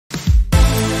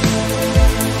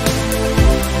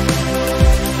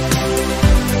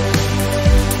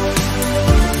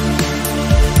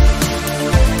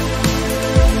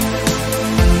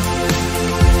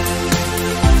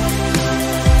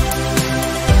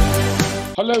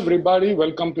Hello everybody,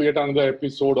 welcome to yet another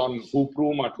episode on Hoop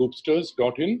Room at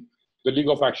hoopsters.in, the League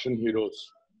of Action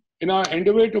Heroes. In our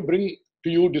endeavor to bring to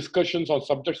you discussions on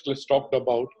subjects let's talked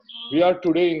about, we are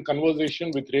today in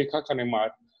conversation with Rekha Kanemar,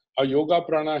 a yoga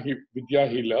prana Vidya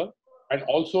healer, and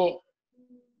also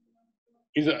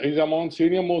is among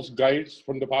senior most guides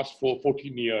from the past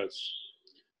 14 years.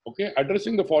 Okay,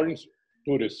 addressing the foreign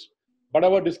tourists. But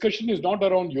our discussion is not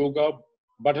around yoga,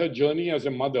 but her journey as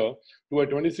a mother to a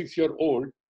 26-year-old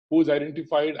who is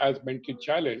identified as mentally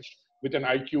challenged with an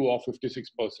IQ of 56%,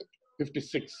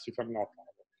 56 if I'm not wrong.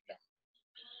 Yeah.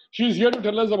 She is here to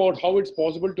tell us about how it's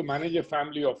possible to manage a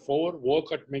family of 4,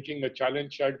 work at making a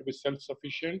challenged child to be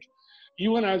self-sufficient,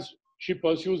 even as she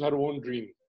pursues her own dream,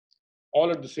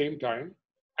 all at the same time,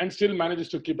 and still manages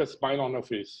to keep a smile on her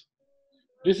face.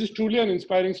 This is truly an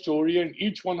inspiring story, and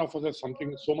each one of us has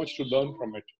something so much to learn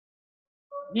from it.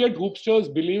 We at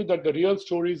Hoopsters believe that the real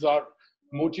stories are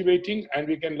motivating and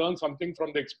we can learn something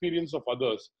from the experience of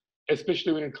others,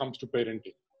 especially when it comes to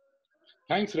parenting.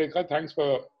 Thanks, Rekha. Thanks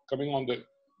for coming on the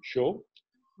show.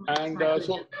 And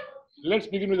so let's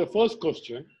begin with the first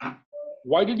question.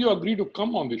 Why did you agree to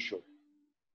come on this show?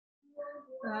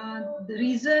 The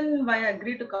reason why I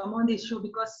agreed to come on this show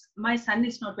because my son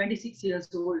is now 26 years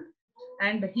old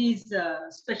and he's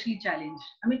specially challenged.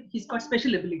 I mean, he's got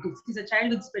special abilities. He's a child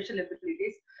with special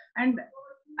abilities. And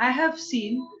I have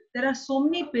seen there are so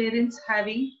many parents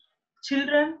having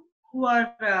children who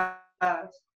are,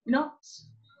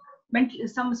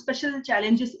 some special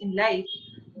challenges in life.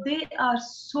 They are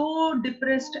so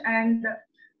depressed and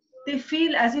they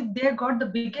feel as if they got the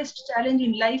biggest challenge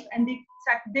in life, and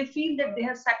they feel that they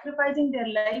are sacrificing their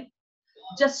life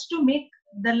just to make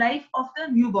the life of the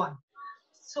newborn.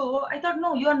 So I thought,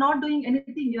 no, you are not doing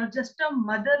anything. You're just a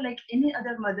mother like any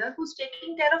other mother who's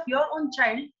taking care of your own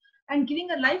child and giving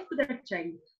a life to that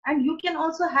child. And you can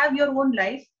also have your own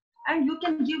life and you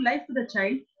can give life to the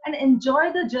child and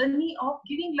enjoy the journey of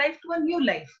giving life to a new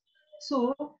life.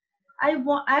 So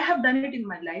I have done it in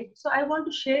my life. So I want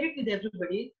to share it with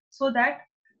everybody so that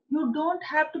you don't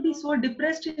have to be so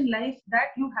depressed in life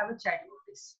that you have a child like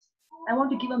this. I want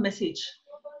to give a message.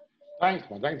 Thanks,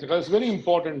 man. Thanks. It's very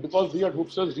important because we at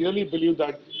Hoopsters really believe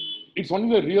that it's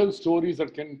only the real stories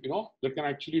that can, that can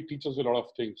actually teach us a lot of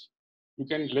things. You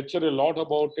can lecture a lot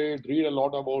about it, read a lot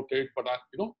about it, but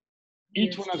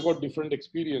each one has got different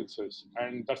experiences,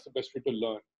 and that's the best way to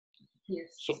learn. Yes.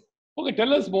 So, okay,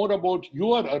 tell us more about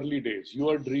your early days,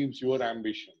 your dreams, your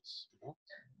ambitions.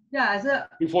 Yeah,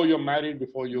 before you're married,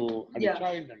 before you had a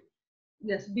child.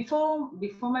 Yes, before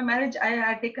my marriage, I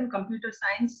had taken computer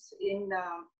science in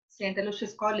St.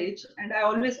 Aloysius College, and I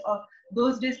always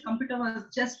those days computer was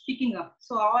just picking up.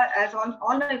 So as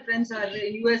all my friends are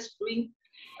in US doing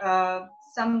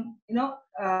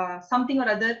something or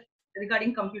other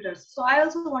regarding computers. So I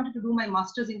also wanted to do my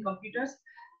master's in computers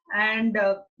and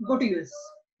go to US.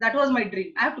 That was my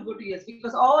dream. I have to go to US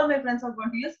because all my friends have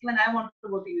gone to US, even I want to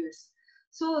go to US.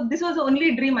 So this was the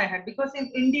only dream I had, because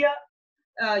in India,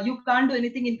 you can't do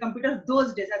anything in computers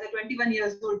those days. As a 21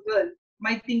 years old girl,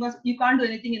 my thing was you can't do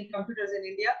anything in computers in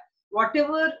India.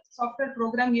 Whatever software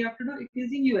program you have to do, it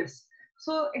is in US.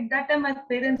 So at that time, my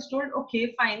parents told,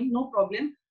 okay, fine, no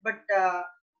problem. But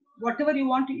whatever you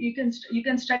want, you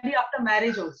can study after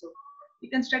marriage also. You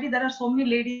can study. There are so many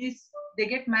ladies, they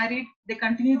get married, they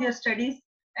continue their studies,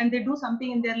 and they do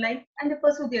something in their life, and they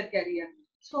pursue their career.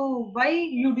 So why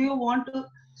do you want to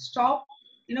stop,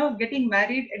 getting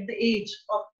married at the age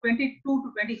of 22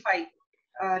 to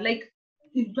 25? Like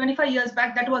 25 years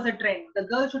back, that was a trend. The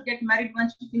girl should get married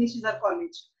once she finishes her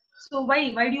college. So why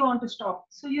do you want to stop?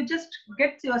 So you just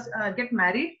get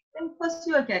married and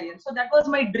pursue your career. So that was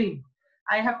my dream.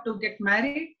 I have to get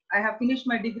married. I have finished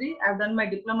my degree. I've done my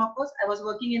diploma course. I was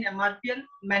working in MRPL,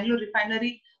 Mangalore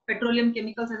Refinery, Petroleum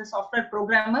Chemicals, as a software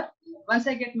programmer. Once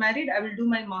I get married, I will do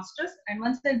my master's. And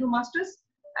once I do master's,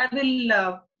 I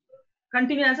will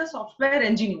continue as a software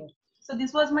engineer. So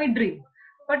this was my dream.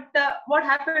 But what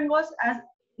happened was, as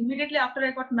immediately after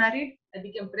I got married, I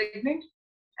became pregnant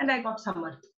and I got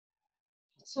Samarth.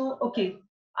 So, okay.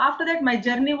 After that, my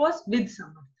journey was with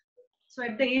Samarth. So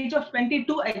at the age of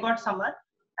 22, I got Samarth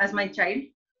as my child.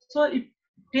 So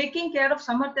taking care of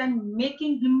Samarth and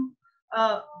making him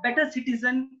a better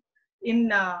citizen in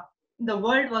the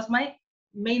world was my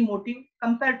main motive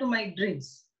compared to my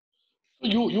dreams.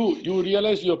 You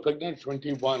realize you're pregnant at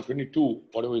 21, 22,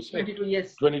 whatever you said. 22,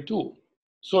 yes. 22.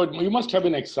 So you must have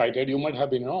been excited. You might have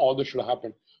been, all this should have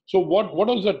happened. So what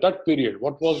was that period?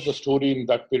 What was the story in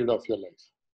that period of your life?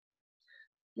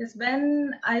 Yes,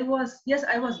 I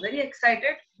was very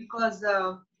excited because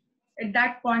at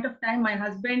that point of time, my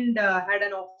husband had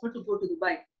an offer to go to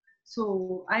Dubai.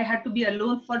 So I had to be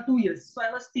alone for 2 years. So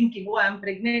I was thinking, oh, I'm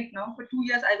pregnant now for 2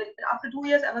 years. After 2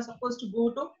 years, I was supposed to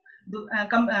go to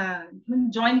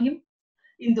join him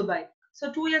in Dubai.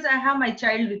 So 2 years I have my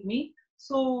child with me.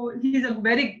 So he's the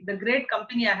great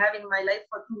company I have in my life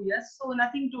for 2 years. So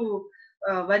nothing to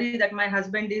worry that my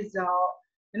husband is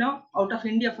out of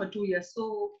India for 2 years.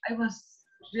 So I was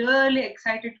really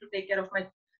excited to take care of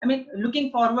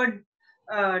looking forward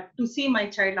to see my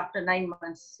child after 9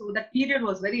 months. So that period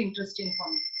was very interesting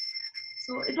for me.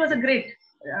 So it was a great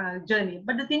journey.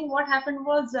 But the thing, what happened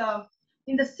was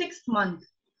in the 6th month,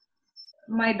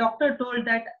 my doctor told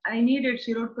that I needed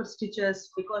chirurgical stitches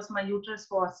because my uterus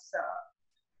was,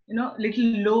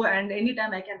 little low, and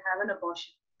anytime I can have an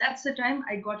abortion. That's the time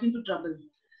I got into trouble.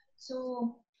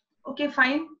 So, okay,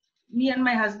 fine. Me and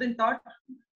my husband thought,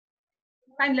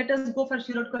 fine, let us go for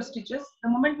chirurgical stitches. The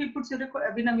moment I put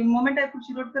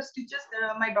chirurgical stitches,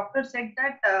 my doctor said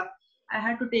that I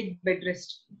had to take bed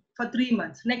rest for 3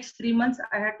 months. Next 3 months,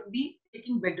 I had to be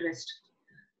taking bed rest.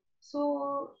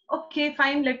 So, okay,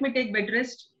 fine, let me take bed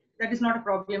rest. That is not a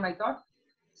problem, I thought.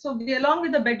 So, along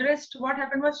with the bed rest, what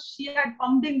happened was she had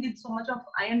pumped in with so much of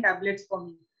iron tablets for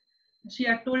me. She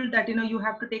had told that, you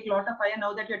have to take a lot of iron.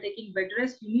 Now that you're taking bed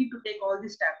rest, you need to take all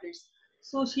these tablets.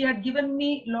 So, she had given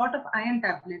me a lot of iron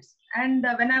tablets. And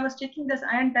when I was taking these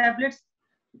iron tablets,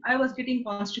 I was getting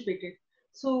constipated.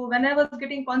 So when I was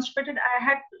getting constipated,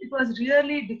 it was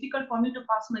really difficult for me to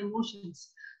pass my motions.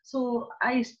 So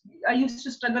I used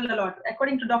to struggle a lot.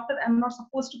 According to doctor, I'm not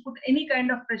supposed to put any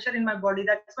kind of pressure in my body.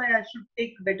 That's why I should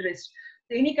take bed rest.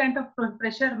 So any kind of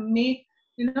pressure may,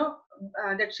 the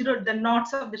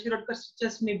knots of the chirurgical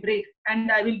stitches may break,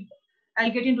 and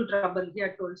I'll get into trouble, he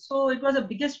had told. So it was the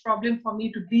biggest problem for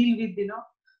me to deal with,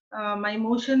 my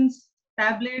emotions,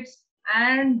 tablets,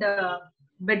 and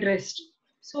bed rest.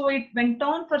 So it went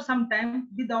on for some time.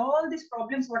 With all these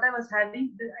problems, what I was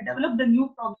having, I developed a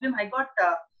new problem. I got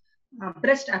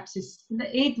breast abscess in the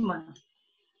 8th month.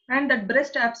 And that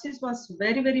breast abscess was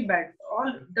very, very bad.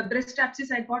 All the breast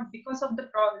abscess I got because of the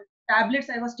tablets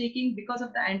I was taking, because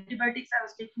of the antibiotics I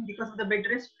was taking, because of the bed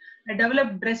rest. I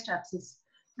developed breast abscess.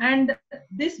 And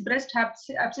this breast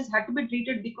abscess had to be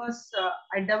treated because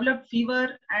I developed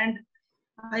fever and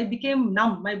I became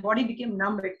numb. My body became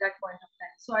numb at that point of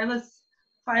time. So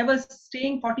I was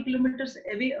staying 20 kilometers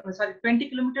away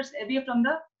from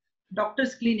the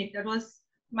doctor's clinic. That was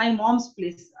my mom's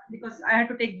place because I had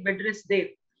to take bed rest there.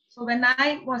 So when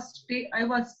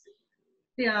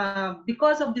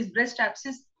because of this breast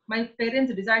abscess, my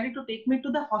parents decided to take me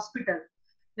to the hospital.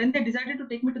 When they decided to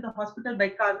take me to the hospital by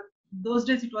car, those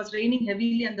days it was raining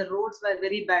heavily and the roads were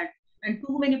very bad and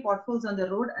too many potholes on the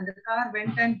road, and the car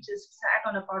went and just sat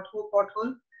on a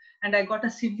pothole, and I got a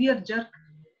severe jerk.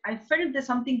 I felt that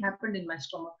something happened in my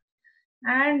stomach,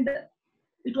 and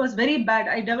it was very bad.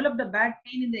 I developed a bad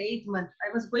pain in the 8th month.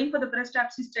 I was going for the breast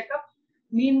abscess checkup.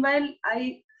 Meanwhile,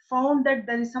 I found that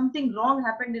there is something wrong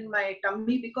happened in my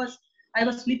tummy because I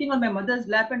was sleeping on my mother's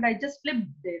lap and I just slipped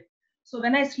there. So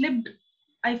when I slipped,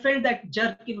 I felt that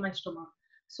jerk in my stomach.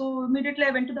 So immediately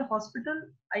I went to the hospital.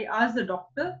 I asked the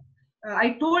doctor.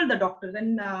 I told the doctor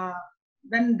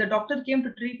when the doctor came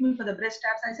to treat me for the breast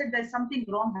abscess, I said there's something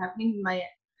wrong happening in my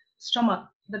stomach.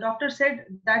 The doctor said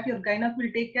that your gynec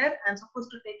will take care. I'm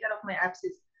supposed to take care of my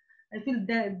abscess. I feel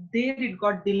there it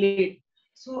got delayed.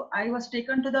 So I was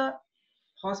taken to the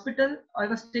hospital. I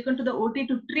was taken to the OT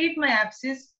to treat my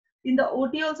abscess. In the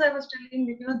OT also, I was telling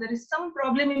that, there is some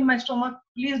problem in my stomach.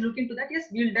 Please look into that. Yes,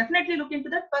 we'll definitely look into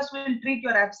that. First, we'll treat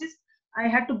your abscess. I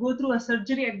had to go through a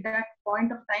surgery at that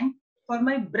point of time for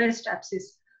my breast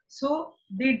abscess. So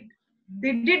they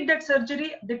did that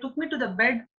surgery. They took me to the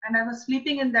bed, and I was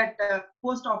sleeping in that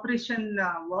post-operation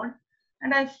ward.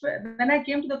 And when I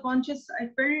came to the conscious, I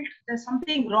felt there's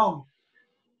something wrong.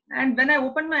 And when I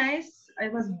opened my eyes, I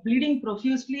was bleeding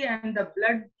profusely, and the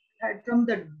blood from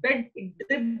the bed, it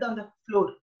dripped on the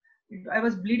floor. I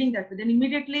was bleeding that way. Then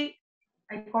immediately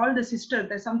I called the sister.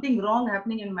 There's something wrong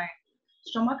happening in my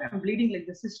stomach. I'm bleeding like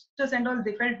the sisters and all.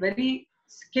 They felt very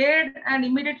scared, and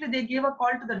immediately they gave a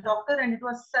call to the doctor, and it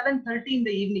was 7:30 in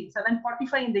the evening,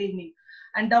 7:45 in the evening.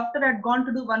 And doctor had gone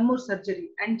to do one more surgery,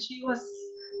 and she was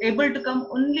able to come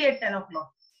only at 10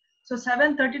 o'clock. So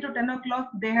 7:30 to 10 o'clock,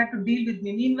 they had to deal with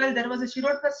me. Meanwhile, there was a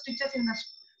chirurgical stitches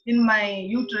in my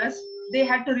uterus. They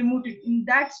had to remove it. In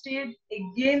that stage,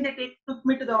 again, they took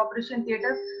me to the operation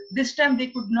theater. This time, they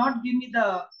could not give me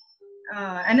the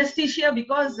anesthesia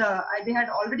because they had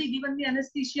already given me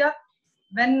anesthesia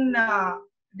when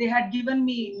they had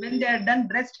done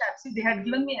breast abscess. They had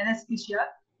given me anesthesia.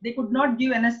 They could not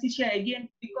give anesthesia again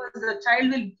because the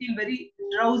child will feel very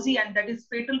drowsy, and that is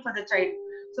fatal for the child.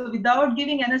 So without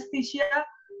giving anesthesia,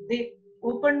 they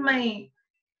opened my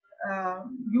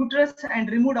uterus and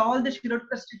removed all the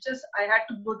chirurgical stitches. I had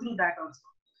to go through that also.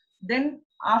 Then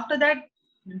after that,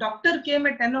 the doctor came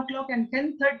at 10 o'clock and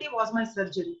 10:30 was my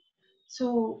surgery.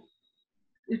 So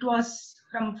it was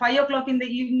from 5 o'clock in the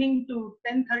evening to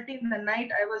 10:30 in the night,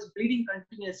 I was bleeding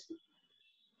continuously.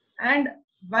 And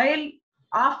while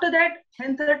after that,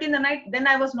 10:30 in the night, then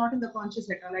I was not in the conscious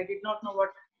at all. I did not know what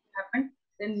happened.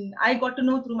 Then I got to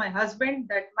know through my husband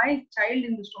that my child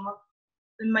in the stomach,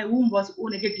 in my womb, was O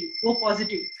negative, O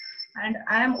positive, and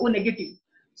I am O negative.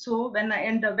 So when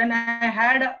I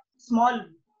had a small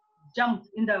jump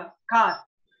in the car,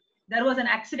 there was an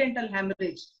accidental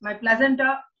hemorrhage. My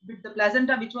placenta, the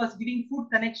placenta which was giving food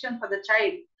connection for the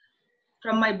child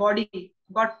from my body,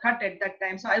 got cut at that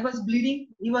time. So I was bleeding.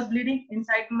 He was bleeding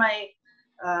inside my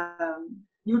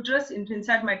uterus,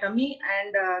 inside my tummy,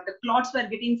 and the clots were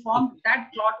getting formed. That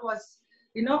clot was,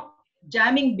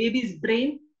 jamming baby's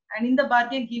brain, and in the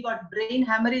bargain, he got brain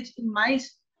hemorrhage in my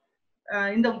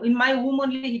in my womb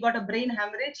only. He got a brain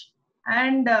hemorrhage,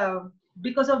 and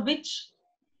because of which,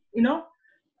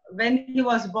 when he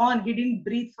was born, he didn't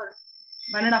breathe for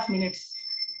 1.5 minutes,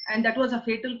 and that was a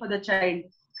fatal for the child.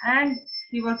 And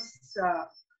he was,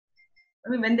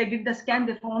 when they did the scan,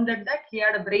 they found that he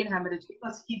had a brain hemorrhage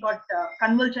because he got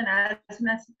convulsion as soon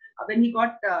as when he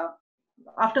got,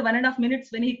 after 1.5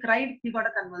 minutes, when he cried, he got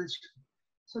a convulsion.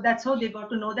 So that's how they got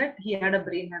to know that he had a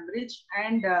brain hemorrhage,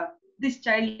 and this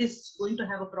child is going to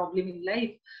have a problem in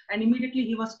life. And immediately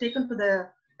he was taken to the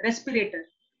respirator.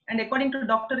 And according to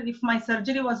doctor, if my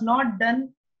surgery was not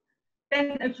done,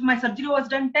 if my surgery was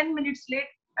done 10 minutes late,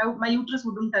 my uterus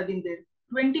wouldn't have been there.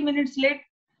 20 minutes late,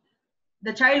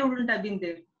 the child wouldn't have been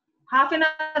there. Half an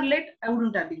hour late, I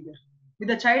wouldn't have been there. With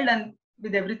the child and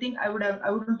with everything, I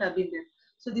wouldn't have been there.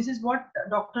 So this is what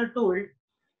doctor told.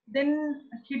 Then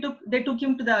they took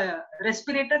him to the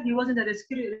respirator. He was in the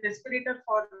respirator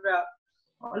for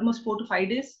almost 4 to 5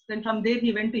 days. Then from there,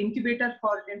 he went to incubator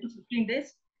for 10 to 15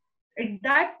 days. At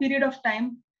that period of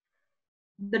time,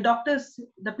 the doctors,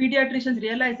 the pediatricians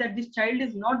realized that this child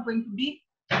is not going to be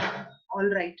all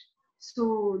right.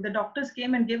 So the doctors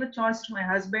came and gave a choice to my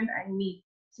husband and me.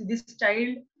 See, this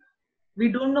child, we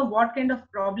don't know what kind of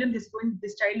problem this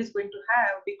child is going to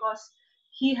have, because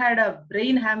he had a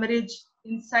brain hemorrhage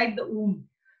inside the womb,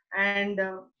 and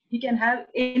he can have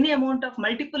any amount of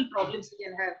multiple problems he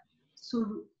can have.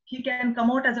 So he can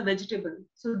come out as a vegetable.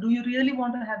 So do you really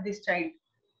want to have this child?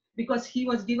 Because he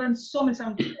was given so many,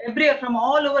 from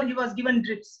all over, he was given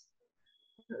drips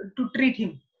to treat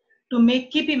him, to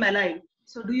keep him alive.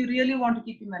 So do you really want to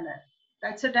keep him alive?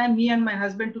 That's the time me and my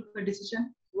husband took a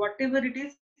decision. Whatever it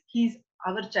is, he's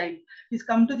our child. He's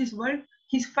come to this world.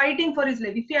 He's fighting for his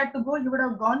life. If he had to go, he would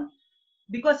have gone,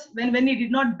 because when he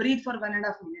did not breathe for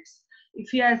 1.5 minutes, if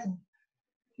he has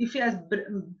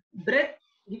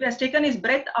taken his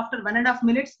breath after 1.5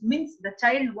 minutes, means the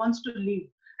child wants to live,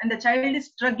 and the child is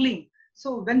struggling.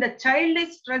 So when the child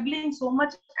is struggling so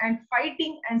much and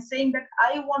fighting and saying that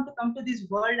I want to come to this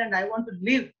world and I want to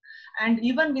live, and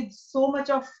even with so much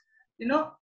of,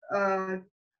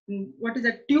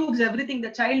 tubes, everything,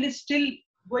 the child is still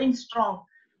going strong,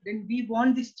 then we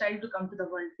want this child to come to the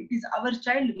world. It is our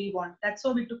child we want. That's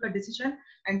how we took a decision.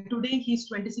 And today he's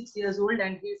 26 years old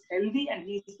and he's healthy and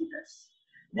he's with us.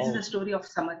 This is the story of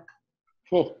Samarth.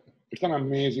 Oh, it's an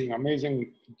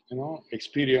amazing,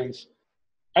 experience.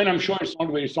 And I'm sure it's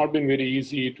not been very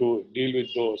easy to deal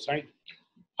with those.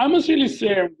 I must really say,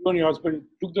 you and your husband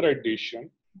took the right decision,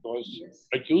 because, yes,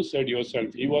 like you said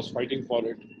yourself, he was fighting for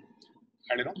it.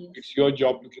 And, yes, it's your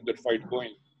job to keep that fight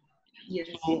going. Yes.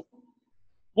 So,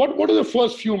 what are the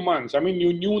first few months? I mean,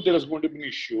 you knew there was going to be an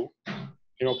issue.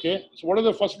 Okay. So what are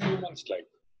the first few months like?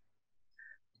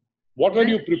 What were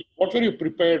you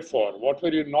prepared for? What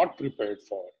were you not prepared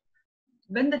for?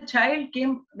 When the child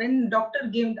came, when doctor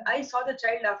came, I saw the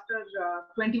child after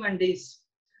 21 days.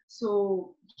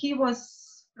 So he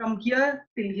was from here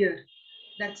till here.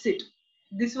 That's it.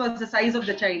 This was the size of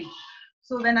the child.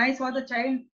 So when I saw the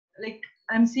child, like,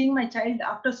 I'm seeing my child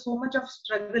after so much of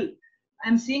struggle.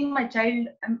 I'm seeing my child.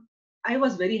 I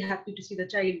was very happy to see the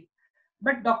child.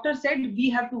 But doctor said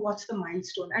we have to watch the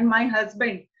milestone. And my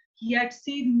husband, he had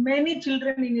seen many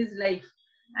children in his life.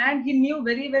 And he knew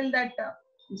very well that,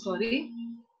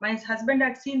 my husband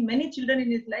had seen many children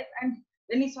in his life. And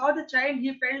when he saw the child,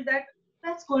 he felt that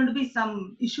that's going to be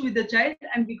some issue with the child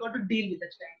and we got to deal with the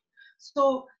child.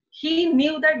 So he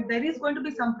knew that there is going to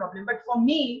be some problem. But for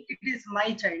me, it is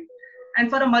my child. And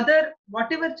for a mother,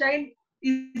 whatever child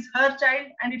is her child,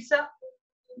 and it's a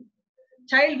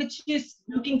child which she is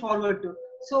looking forward to.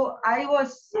 So I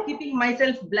was keeping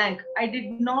myself blank. I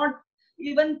did not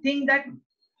even think that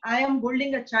I am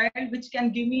holding a child which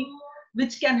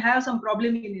can have some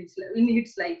problem in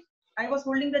its life. I was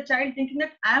holding the child thinking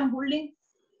that I am holding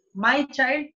my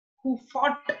child who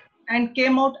fought and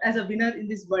came out as a winner in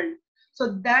this world.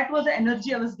 So that was the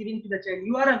energy I was giving to the child.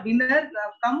 You are a winner, you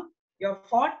have come, you have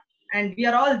fought, and we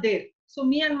are all there. So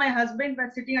me and my husband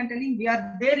were sitting and telling, we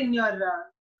are there in your,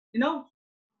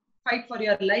 fight for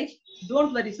your life.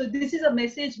 Don't worry. So this is a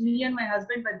message me and my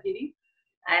husband were giving.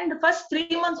 And the first 3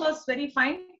 months was very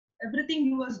fine. Everything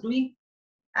he was doing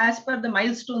as per the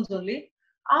milestones only.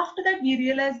 After that, we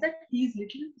realized that he is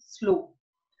little slow.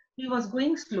 He was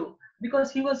going slow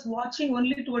because he was watching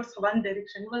only towards one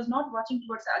direction. He was not watching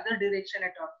towards the other direction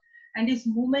at all. And his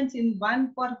movements in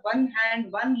one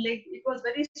hand, one leg, it was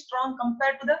very strong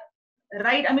compared to the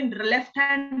right. I mean, left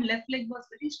hand, left leg was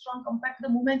very strong compared to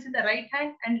the movements in the right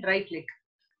hand and right leg.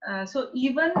 So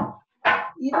even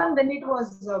when it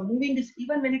was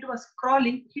even when it was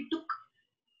crawling, he took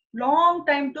long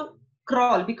time to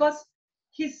crawl because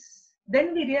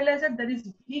then we realized that there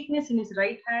is weakness in his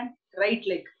right hand, right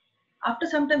leg. After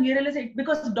some time we realized it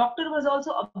because the doctor was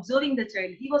also observing the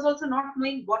child. He was also not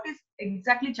knowing what is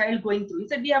exactly child going through. He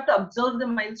said we have to observe the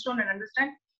milestone and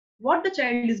understand what the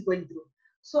child is going through.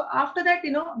 So after that,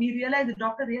 the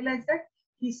doctor realized that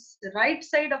his right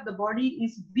side of the body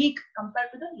is weak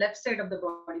compared to the left side of the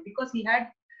body because he had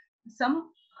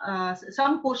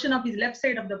some portion of his left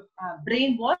side of the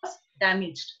brain was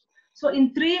damaged. So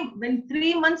when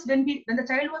the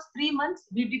child was 3 months,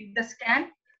 we did the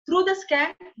scan. Through the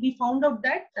scan, we found out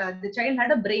that the child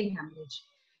had a brain hemorrhage.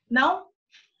 Now,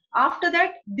 after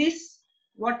that,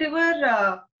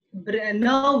 whatever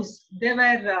nerves they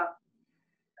were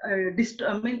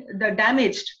the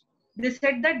damaged, they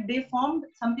said that they formed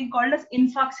something called as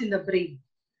infarcts in the brain.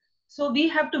 So we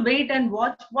have to wait and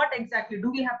watch what exactly.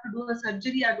 Do we have to do a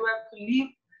surgery or do we have to leave?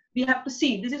 We have to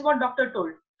see. This is what doctor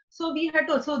told. So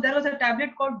there was a tablet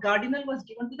called Gardinal was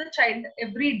given to the child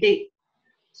every day.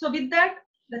 So with that,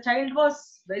 the child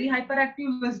was very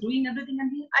hyperactive, was doing everything.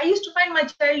 And I used to find my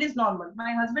child is normal.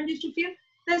 My husband used to feel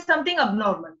there's something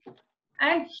abnormal.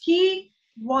 And he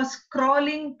was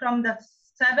crawling from the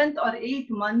 7th or 8th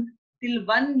month till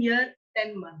 1 year,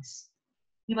 10 months.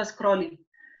 He was crawling.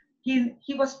 He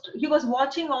was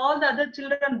watching all the other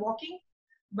children walking,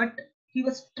 but he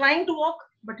was trying to walk,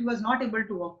 but he was not able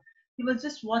to walk. He was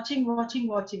just watching.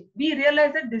 We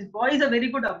realized that this boy is a very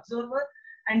good observer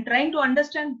and trying to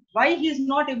understand why he is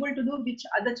not able to do which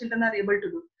other children are able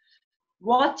to do.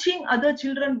 Watching other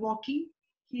children walking,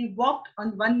 he walked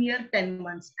on 1 year, 10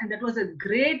 months. And that was a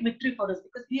great victory for us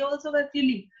because we also were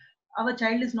feeling our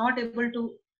child is not able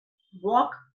to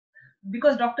walk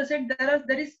because doctor said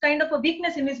there is kind of a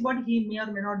weakness in his body. He may or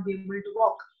may not be able to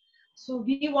walk. So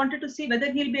we wanted to see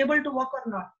whether he'll be able to walk or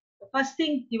not. The first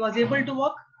thing, he was able to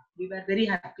walk. We were very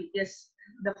happy. Yes,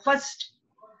 the first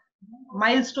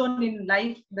milestone in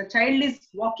life, the child is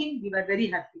walking. We were very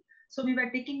happy. So we were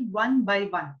taking one by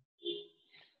one.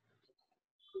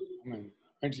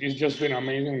 It's just been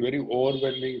amazing, very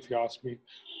overwhelming if you ask me.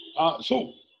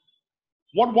 So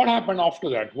what happened after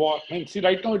that? See,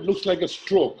 right now it looks like a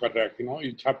stroke, correct?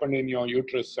 It happened in your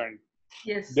uterus and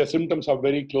yes, the symptoms are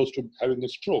very close to having a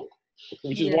stroke,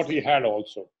 which is what he had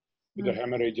also with the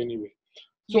hemorrhage anyway.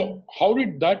 So how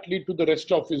did that lead to the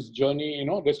rest of his journey,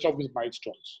 rest of his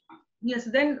milestones? Yes,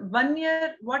 then 1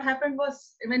 year, what happened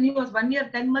was when he was 1 year,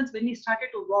 10 months, when he started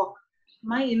to walk,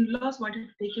 my in-laws wanted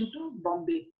to take him to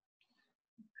Bombay.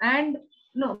 And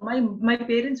no, my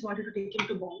parents wanted to take him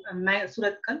to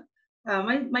Suratkal,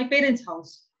 my parents'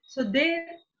 house. So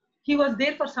he was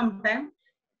there for some time.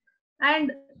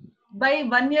 And by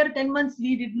 1 year, 10 months,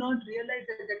 we did not realize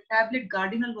that the tablet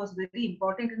Gardinal was very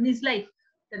important in his life.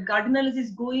 That Gardinal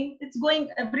it's going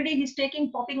every day. He's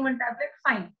popping one tablet,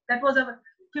 fine. That was a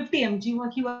 50 mg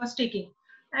what he was taking.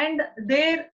 And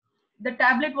the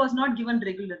tablet was not given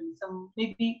regularly.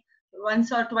 Maybe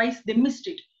once or twice they missed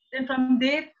it. Then from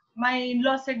there, my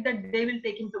in-law said that they will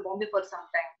take him to Bombay for some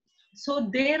time. So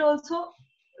there also,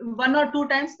 1 or 2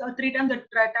 times or 3 times the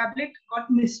tablet got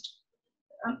missed.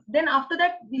 Then after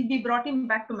that, we brought him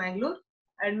back to Mangalore.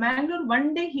 And Mangalore,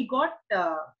 one day he got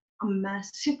a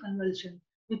massive convulsion,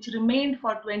 which remained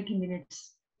for 20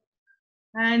 minutes.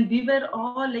 And we were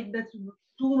all like that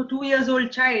 2 years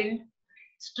old child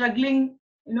struggling,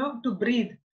 to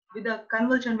breathe with a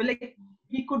convulsion.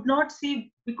 We could not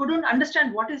see, we couldn't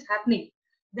understand what is happening.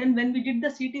 Then when we did the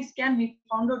CT scan, we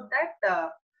found out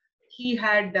that he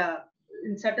had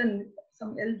in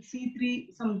some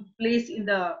LC3, some place in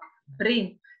the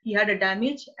brain, he had a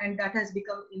damage and that has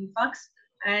become infarcts.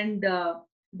 And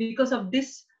Because of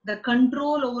this, the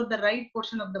control over the right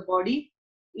portion of the body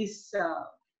is,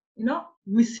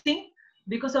 missing,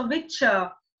 because of which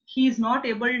he is not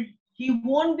able, he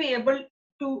won't be able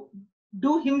to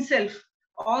do himself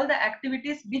all the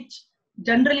activities which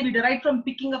generally we do, right from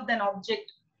picking up an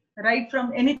object, right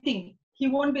from anything. He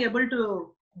won't be able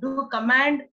to do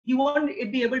command. He won't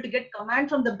be able to get command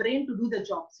from the brain to do the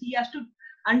jobs. He has to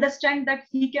understand that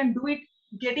he can do it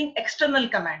getting external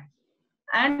command.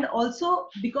 And also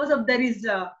because of there is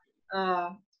a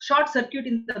short circuit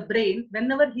in the brain,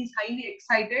 whenever he's highly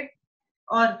excited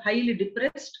or highly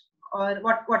depressed or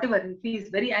whatever, if he is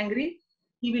very angry,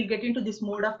 he will get into this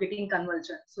mode of getting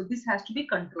convulsion. So this has to be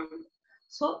controlled.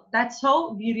 So that's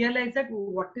how we realize that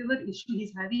whatever issue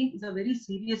he's having is a very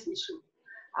serious issue.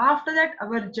 After that,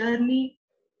 our journey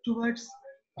towards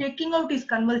taking out his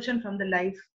convulsion from the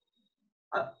life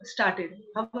started.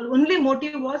 Our only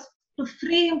motive was to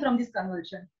free him from this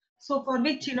convulsion. So for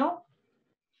which,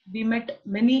 we met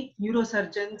many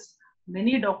neurosurgeons,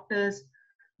 many doctors,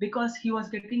 because he was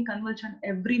getting convulsion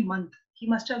every month. He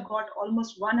must have got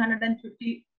almost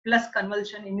 150 plus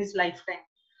convulsion in his lifetime.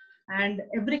 And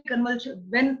every convulsion,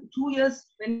 when 2 years,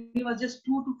 when he was just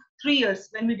 2 to 3 years,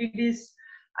 when we did his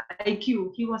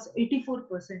IQ, he was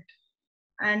 84%.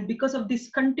 And because of this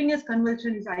continuous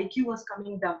convulsion, his IQ was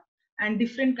coming down. And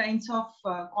different kinds of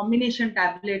combination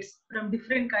tablets from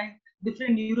different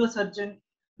neurosurgeon,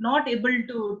 not able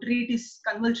to treat his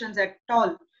convulsions at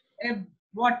all.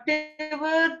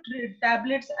 Whatever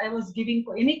tablets I was giving,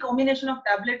 any combination of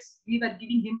tablets we were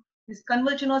giving him, his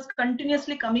convulsion was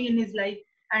continuously coming in his life,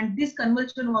 and this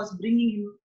convulsion was bringing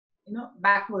him,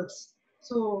 backwards.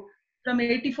 So from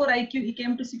 84 IQ, he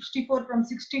came to 64. From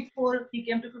 64, he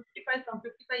came to 55. From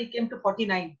 55, he came to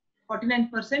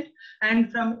 49%.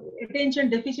 And from attention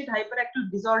deficit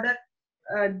hyperactive disorder,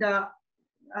 the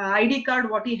ID card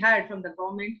what he had from the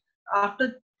government,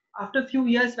 after a few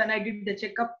years when I did the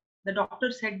checkup, the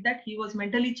doctor said that he was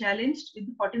mentally challenged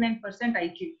with 49%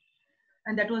 IQ.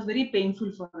 And that was very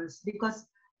painful for us, because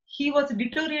he was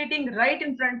deteriorating right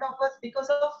in front of us because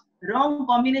of wrong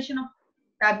combination of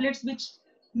tablets, which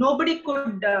nobody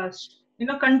could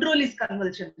control his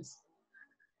convulsions.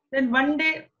 Then one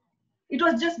day it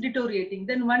was just deteriorating.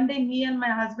 Then one day me and my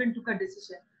husband took a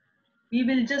decision. We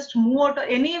will just move out.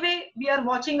 Anyway, we are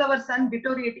watching our son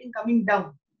deteriorating, coming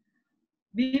down.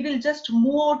 We will just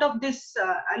move out of this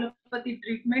allopathy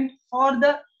treatment for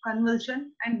the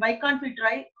convulsion, and why can't we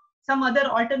try some other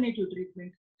alternative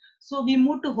treatment? So we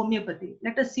moved to homeopathy.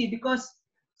 Let us see, because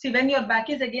when your back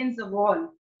is against the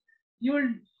wall,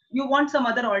 you want some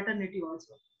other alternative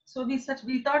also. So we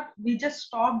thought, we just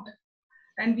stopped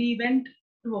and we went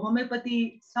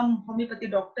to some homeopathy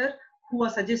doctor who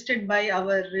was suggested by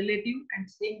our relative, and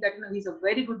saying that he's a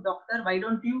very good doctor. Why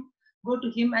don't you go to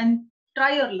him and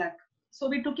try your luck? So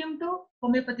we took him to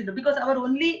homeopathy, because our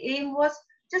only aim was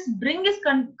just bring his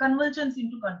convulsions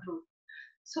into control.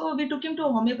 So we took him to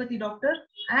a homeopathy doctor,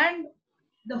 and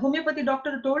the homeopathy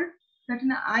doctor told that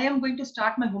I am going to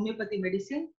start my homeopathy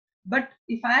medicine. But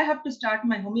if I have to start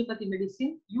my homeopathy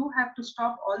medicine, you have to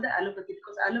stop all the allopathy,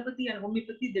 because allopathy and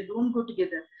homeopathy, they don't go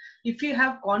together. If you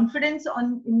have confidence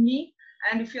in me,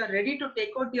 and if you are ready to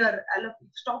take out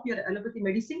stop your allopathy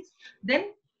medicines,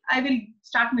 then I will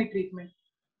start my treatment.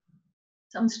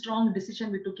 Some strong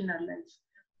decision we took in our life.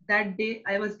 That day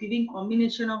I was giving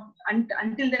combination of,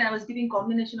 until then I was giving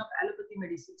combination of allopathy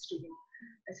medicines to him.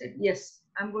 I said, yes,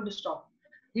 I'm going to stop.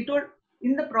 He told,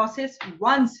 in the process,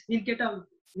 once he'll get a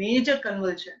major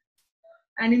convulsion,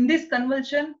 and in this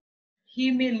convulsion he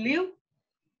may live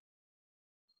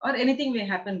or anything may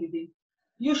happen with him.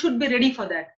 You should be ready for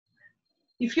that.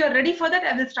 If you are ready for that,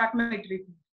 I will start my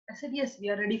treatment. I said, yes, we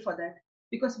are ready for that,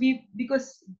 because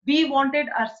we wanted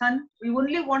our son. We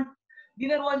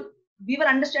were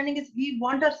understanding is, we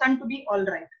want our son to be all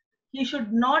right. He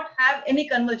should not have any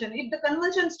convulsion. If the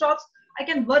convulsion stops, I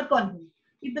can work on him.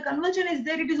 If the convulsion is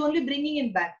there, it is only bringing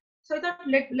him back. So I thought,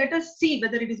 let us see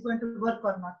whether it is going to work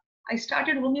or not. I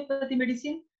started homeopathy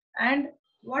medicine, and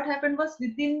what happened was,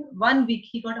 within 1 week,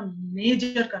 he got a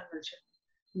major convulsion.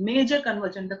 Major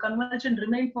convulsion. The convulsion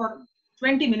remained for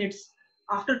 20 minutes.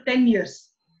 After 10 years,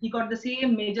 he got the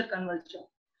same major convulsion.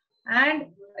 And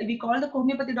we called the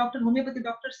homeopathy doctor. Homeopathy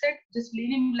doctor said, just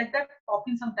leave him like that, pop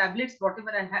in some tablets,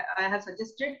 whatever I have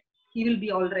suggested, he will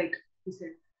be all right, he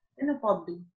said. Then I popped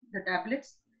in the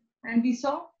tablets, and we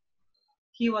saw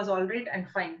he was all right and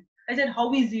fine. I said,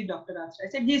 how is he, doctor asked? I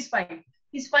said, he's fine.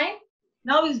 He's fine.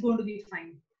 Now he's going to be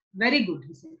fine. Very good,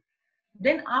 he said.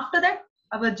 Then after that,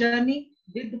 our journey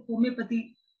with the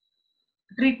homeopathy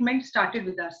treatment started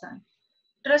with our son.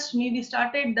 Trust me, we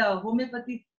started the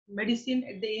homeopathy medicine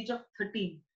at the age of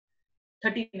 13, I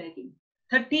think.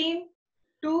 13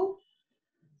 to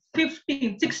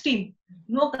 15, 16,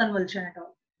 no convulsion at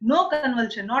all. No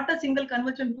convulsion, not a single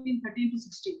convulsion between 13 to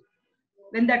 16.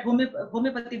 When that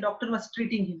homeopathy doctor was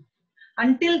treating him.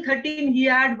 Until 13, he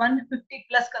had 150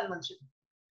 plus convulsion.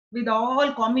 With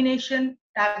all combination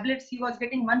tablets, he was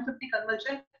getting 150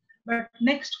 convulsion. But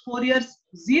next 4 years,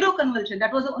 zero convulsion.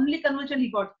 That was the only convulsion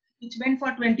he got, which went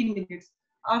for 20 minutes.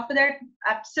 After that,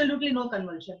 absolutely no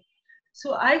convulsion.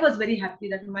 So I was very happy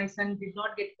that my son did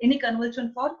not get any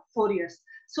convulsion for 4 years.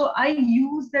 So I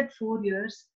used that 4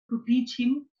 years to teach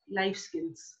him life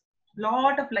skills.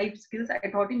 Lot of life skills I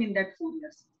taught him in that 4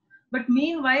 years. But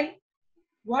meanwhile,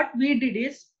 what we did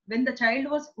is, when the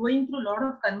child was going through a lot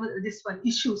of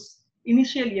issues,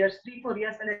 initial years, 3-4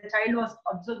 years, when the child was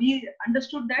observed, we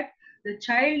understood that the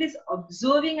child is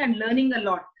observing and learning a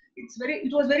lot.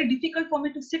 It was very difficult for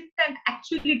me to sit and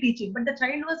actually teach him, but the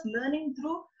child was learning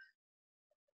through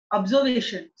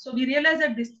observation. So we realized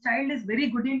that this child is very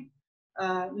good in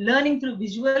learning through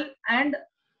visual and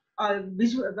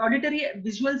auditory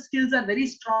visual skills are very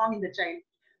strong in the child.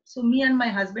 So me and my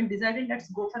husband decided,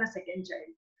 let's go for a second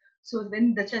child. So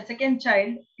when the second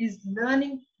child is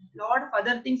learning a lot of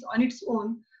other things on its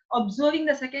own, observing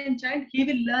the second child, he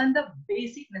will learn the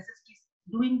basic necessities,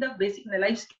 doing the basic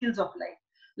life skills of life,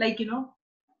 like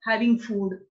having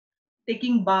food,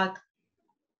 taking bath,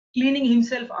 cleaning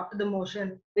himself after the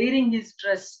motion, wearing his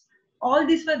dress. All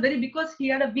these were because he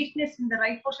had a weakness in the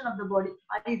right portion of the body.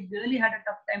 I really had a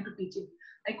tough time to teach him.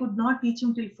 I could not teach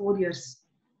him till 4 years,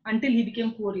 until he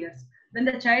became 4 years. When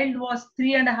the child was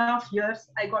 3.5 years,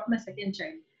 I got my second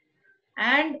child.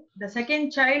 And the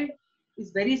second child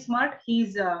is very smart.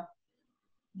 He's a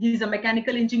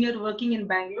mechanical engineer working in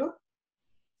Bangalore.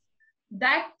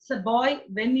 That's a boy,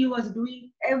 when he was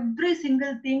doing every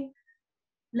single thing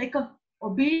like a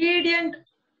obedient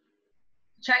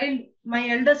child. My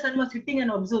elder son was sitting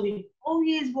and observing how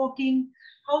he is walking,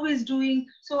 how he is doing.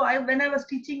 So when I was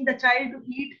teaching the child to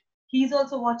eat, he's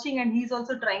also watching and he's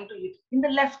also trying to eat in the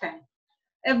left hand.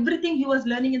 Everything he was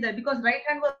learning in there, because right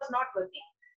hand was not working.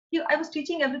 I was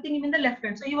teaching everything in the left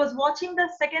hand. So he was watching the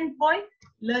second boy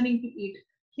learning to eat.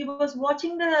 He was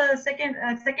watching the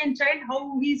second child,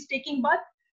 how he's taking bath.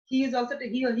 He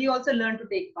also learned to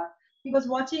take bath. He was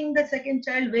watching the second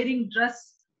child wearing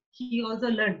dress. He also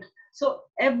learned. So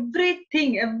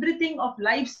everything of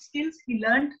life skills he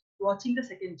learned watching the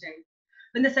second child.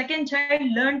 When the second child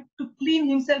learned to clean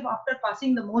himself after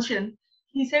passing the motion,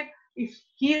 he said, if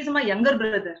he is my younger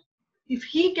brother, if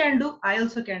he can do, I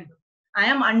also can do. I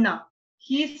am Anna.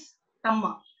 He is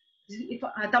Tamma. If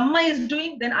Tamma is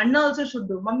doing, then Anna also should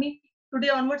do. Mummy, today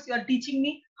onwards, you are teaching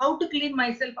me how to clean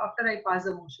myself after I pass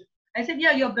the motion. I said,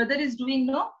 yeah, your brother is doing,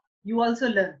 no, you also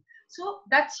learn. So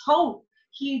that's how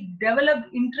he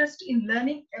developed interest in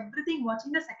learning everything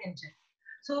watching the second child.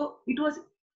 So it was,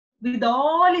 with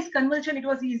all his convulsion, it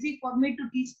was easy for me to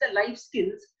teach the life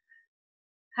skills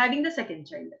having the second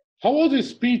child. How was his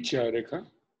speech, Rekha?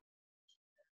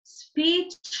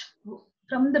 Speech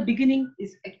from the beginning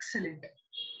is excellent.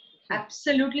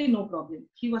 Absolutely no problem.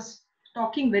 He was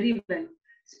talking very well,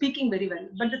 speaking very well.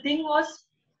 But the thing was,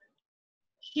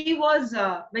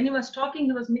 when he was talking,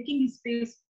 he was making his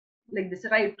face like this,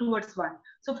 right towards one.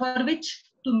 So for which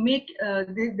to make,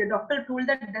 the doctor told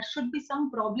that there should be some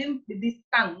problem with this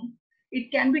tongue.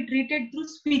 It can be treated through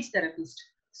speech therapist.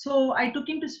 So I took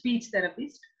him to speech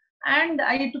therapist, and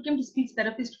I took him to speech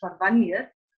therapist for 1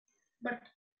 year. But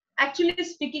actually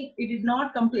speaking, it did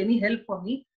not come to any help for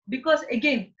me, because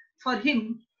again, for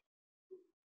him,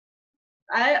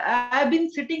 I've been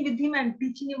sitting with him and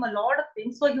teaching him a lot of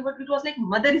things. So it was like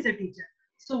mother is a teacher.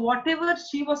 So whatever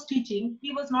she was teaching,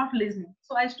 he was not listening.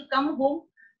 So I used to come home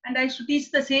and I used to teach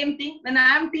the same thing. When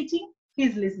I am teaching,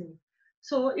 he's listening.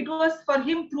 So it was for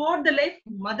him throughout the life,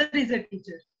 mother is a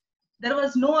teacher. There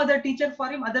was no other teacher for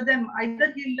him other than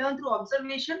either he'll learn through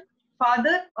observation,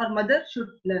 father or mother should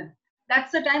learn.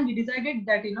 That's the time we decided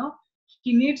that,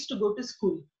 he needs to go to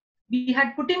school. We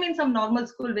had put him in some normal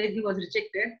school where he was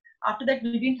rejected. After that,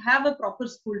 we didn't have a proper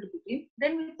school to put him.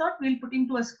 Then we thought we'll put him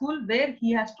to a school where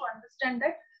he has to understand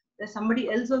that somebody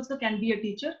else also can be a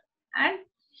teacher. And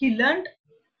he learned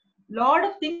a lot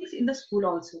of things in the school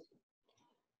also.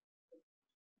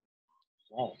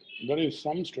 Wow, there is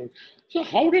some story. So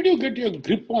how did you get your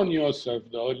grip on yourself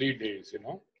the early days,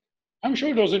 I'm sure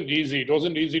it wasn't easy. It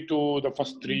wasn't easy to the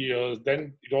first 3 years.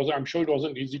 Then I'm sure it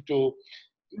wasn't easy to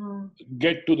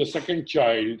get to the second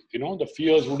child. The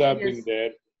fears would have been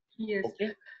there. Yes.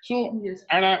 Okay. So, yes.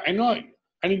 And I know,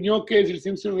 and in your case, it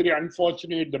seems to be very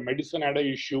unfortunate. The medicine had an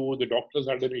issue. The doctors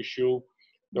had an issue.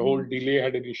 The whole delay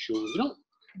had an issue.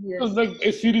 It was Yes. like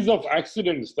a series of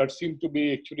accidents that seem to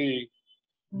be actually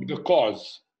the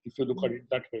cause, if you look at it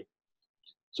that way.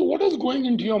 So what was going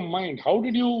into your mind? How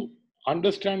did you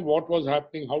understand what was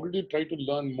happening? How did you try to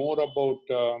learn more about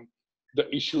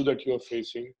the issue that you're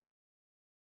facing?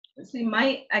 See,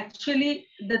 actually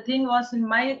the thing was in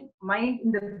my mind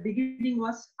in the beginning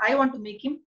was I want to make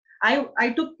him.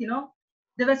 I took,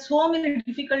 there were so many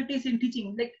difficulties in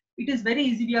teaching. Like it is very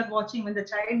easy. We are watching when the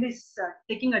child is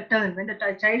taking a turn, when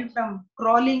the child from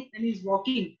crawling and is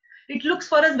walking. It looks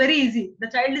for us very easy.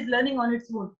 The child is learning on its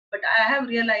own. But I have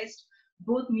realized,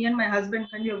 both me and my husband,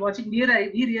 when we are watching, we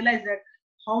realize that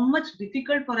how much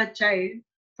difficult for a child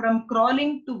from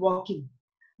crawling to walking,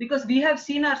 because we have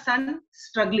seen our son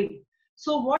struggling.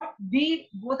 So what we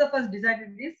both of us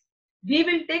decided is we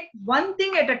will take one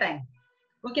thing at a time.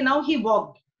 Okay, now he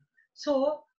walked.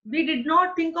 So we did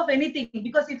not think of anything,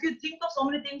 because if you think of so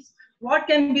many things, what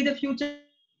can be the future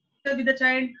with the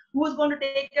child? Who is going to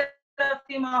take care of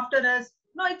him after us?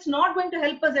 No, it's not going to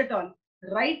help us at all.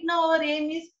 Right now, our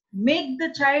aim is make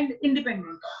the child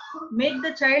independent. Make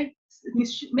the child,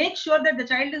 make sure that the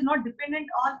child is not dependent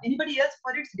on anybody else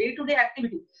for its day-to-day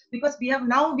activity. Because we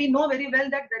know very well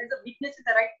that there is a weakness in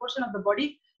the right portion of the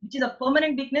body, which is a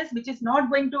permanent weakness, which is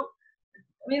not going to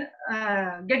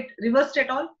get reversed at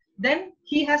all. Then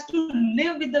he has to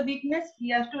live with the weakness, he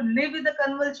has to live with the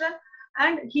convulsion,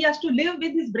 and he has to live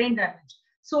with his brain damage.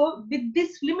 So with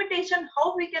this limitation,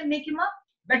 how we can make him a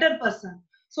better person?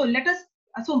 So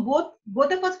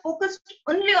both of us focused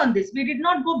only on this. We did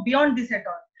not go beyond this at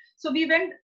all. So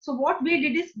what we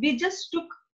did is we just took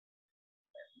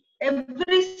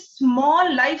every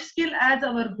small life skill as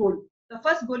our goal. The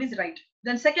first goal is right.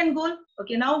 Then second goal,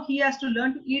 okay, now he has to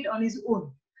learn to eat on his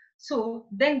own. So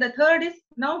then the third is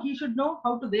now he should know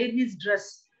how to wear his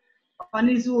dress on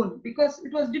his own, because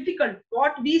it was difficult.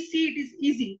 What we see it is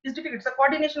easy. It's difficult. It's a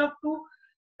coordination of two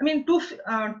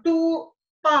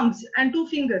palms and two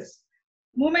fingers,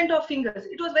 movement of fingers.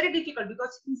 It was very difficult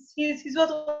because his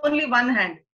was only one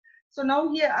hand. So now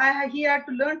he had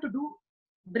to learn to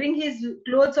bring his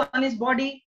clothes on his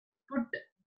body, put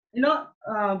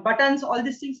buttons, all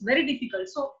these things, very difficult.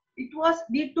 So we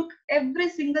took every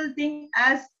single thing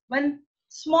as one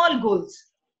small goals.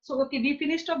 So okay, we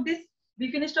finished of this, we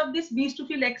used to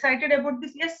feel excited about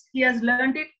this. Yes, he has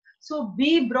learned it. So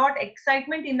we brought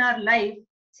excitement in our life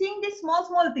seeing these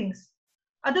small things.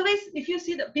 Otherwise, if you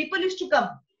see, the people used to come,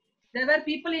 there were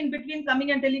people in between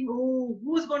coming and telling, oh,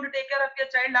 who's going to take care of your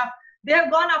child now? They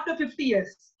have gone after 50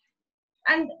 years.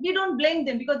 And we don't blame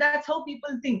them, because that's how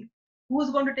people think. Who's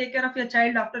going to take care of your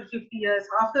child after 50 years?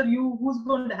 After you, who's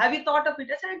going to, have you thought of it?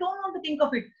 I said, I don't want to think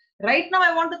of it. Right now,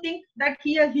 I want to think that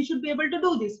he should be able to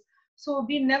do this. So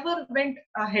we never went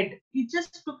ahead. We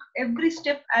just took every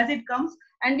step as it comes,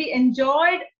 and we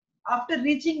enjoyed after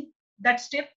reaching that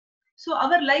step. So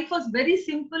our life was very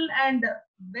simple and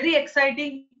very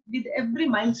exciting with every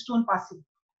milestone passing.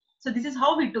 So this is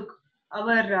how we took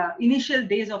our initial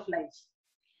days of life.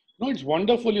 No, it's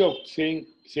wonderful you're saying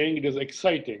it is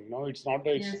exciting. No, it's not.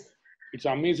 It's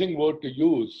an amazing word to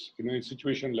use in a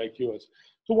situation like yours.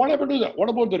 So what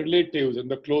about the relatives and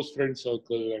the close friend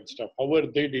circle and stuff? How are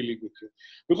they dealing with you?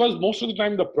 Because most of the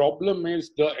time the problem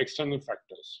is the external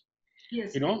factors.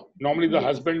 Yes. Normally the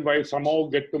husband wife somehow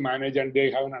get to manage and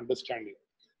they have an understanding.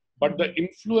 But the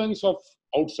influence of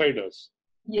outsiders,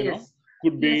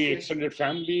 could be extended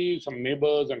family, some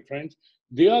neighbors and friends.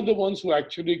 They are the ones who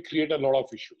actually create a lot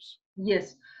of issues.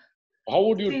 Yes. How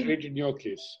would you treat in your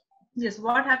case? Yes,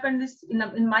 what happened is,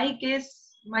 in my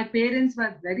case, my parents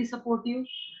were very supportive.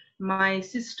 My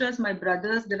sisters, my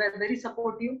brothers, they were very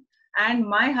supportive. And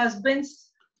my husband's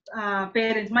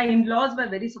parents, my in-laws were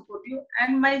very supportive.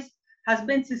 And my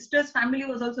husband's sister's family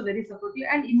was also very supportive.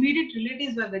 And immediate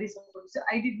relatives were very supportive. So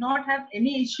I did not have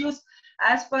any issues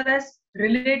as far as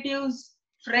relatives,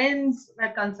 friends were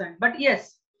concerned. But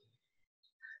yes,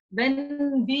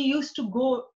 when we used to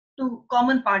go to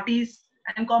common parties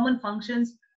and common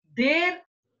functions, there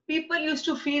people used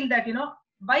to feel that,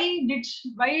 why did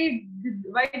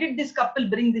this couple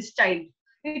bring this child?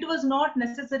 It was not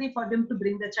necessary for them to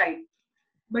bring the child.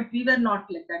 But we were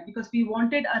not like that, because we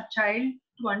wanted our child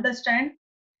to understand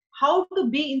how to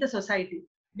be in the society,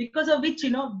 because of which,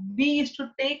 we used to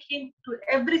take him to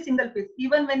every single place.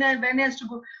 Even when I used to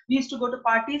go, we used to go to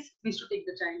parties, we used to take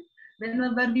the child.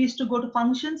 Whenever we used to go to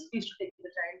functions, we used to take the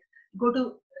child. Go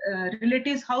to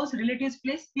relatives' house, relatives'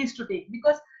 place, we used to take,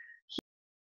 because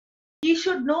he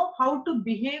should know how to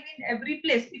behave in every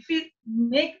place. If we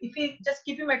just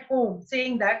keep him at home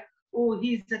saying that, oh,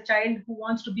 he's a child who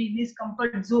wants to be in his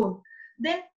comfort zone,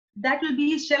 then that will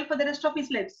be his shell for the rest of his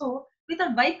life. So We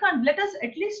thought, why can't let us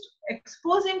at least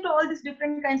expose him to all these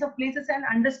different kinds of places and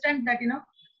understand that,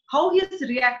 how he is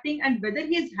reacting and whether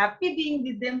he is happy being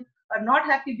with them or not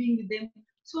happy being with them.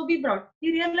 So we brought,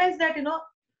 he realized that,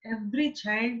 every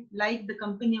child like the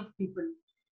company of people.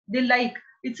 They like,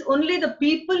 it's only the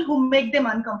people who make them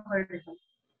uncomfortable.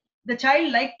 The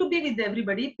child like to be with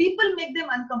everybody. People make them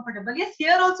uncomfortable. Yes,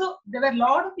 here also there were a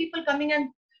lot of people coming and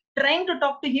trying to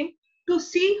talk to him to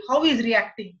see how he is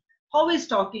reacting, how he is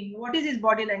talking, what is his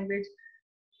body language.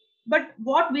 But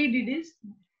what we did is,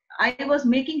 I was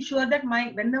making sure that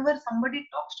whenever somebody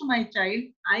talks to my child,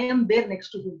 I am there next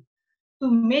to him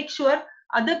to make sure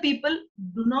other people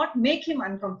do not make him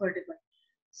uncomfortable.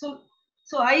 So,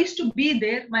 I used to be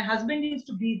there. My husband used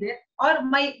to be there, or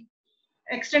my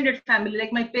extended family,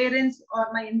 like my parents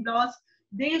or my in-laws.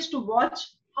 They used to watch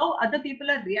how other people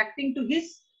are reacting to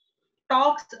his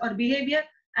talks or behavior,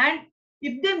 and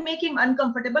if they make him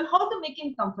uncomfortable, how to make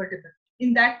him comfortable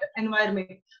in that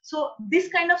environment. So this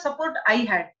kind of support I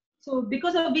had. So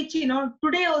because of which,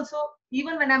 today also,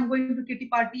 even when I'm going to kitty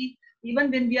party,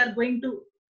 even when we are going to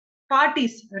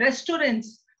parties,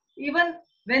 restaurants, even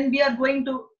when we are going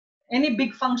to any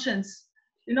big functions,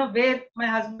 where my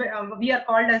husband, we are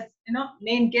called as,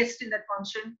 main guest in that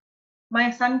function.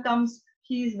 My son comes,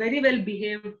 he is very well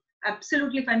behaved,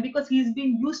 absolutely fine, because he's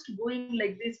been used to going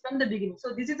like this from the beginning.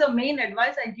 So this is the main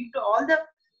advice I give to all the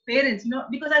parents,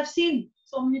 because I've seen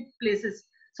so many places,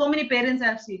 so many parents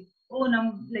I've seen. Oh,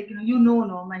 no, like,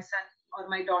 no, my son or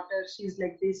my daughter, she's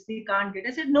like this, we can't get.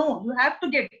 I said, no, you have to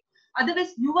get.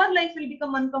 Otherwise, your life will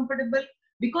become uncomfortable.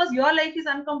 Because your life is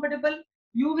uncomfortable,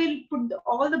 you will put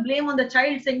all the blame on the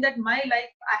child, saying that my life,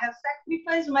 I have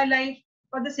sacrificed my life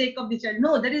for the sake of the child.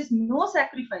 No, there is no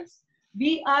sacrifice.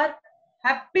 We are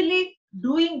happily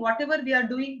doing whatever we are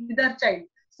doing with our child.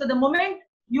 So the moment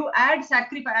you add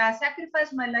sacrifice, I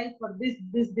sacrifice my life for this,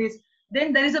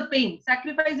 then there is a pain.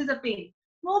 Sacrifice is a pain.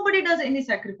 Nobody does any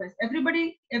sacrifice.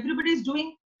 Everybody is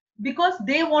doing because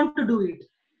they want to do it.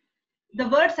 The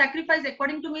word sacrifice,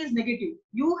 according to me, is negative.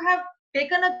 You have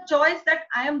taken a choice that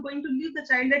I am going to leave the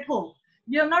child at home.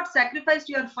 You have not sacrificed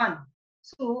your fun.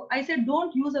 So I said,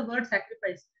 don't use the word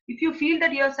sacrifice. If you feel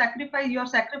that you are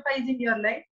sacrificing your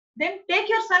life, then take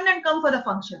your son and come for the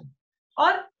function.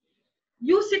 Or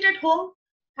you sit at home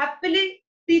happily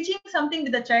teaching something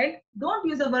with the child. Don't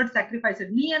use the word sacrifice.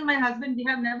 Me and my husband, we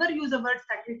have never used the word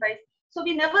sacrifice. So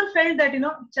we never felt that,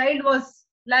 child was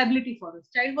liability for us.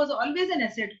 Child was always an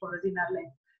asset for us in our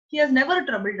life. He has never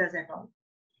troubled us at all.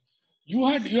 You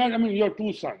had, I mean, you have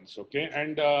two sons, okay?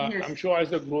 And Yes. I'm sure as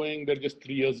they're growing, they're just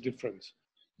 3 years difference.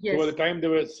 Yes. So by the time they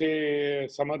were, say,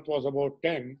 Samarth was about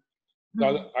 10, the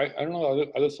other, I don't know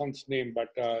the other son's name, but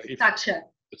Sakshar.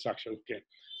 Sakshar, okay.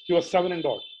 He was 7 and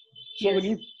odd. So Yes. when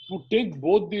you take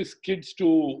both these kids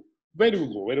to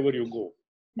wherever you go,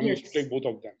 I mean, Yes. you take both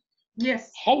of them.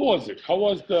 Yes. How was it? How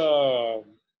was the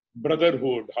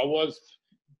brotherhood?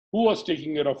 Who was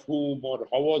taking care of whom, or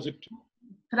how was it?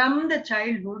 From the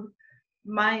childhood,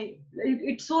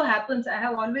 it so happens, I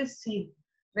have always seen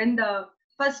when the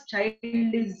first child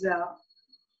is,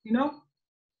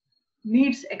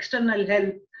 needs external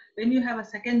help. When you have a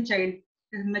second child,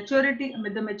 the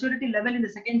maturity level in the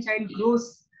second child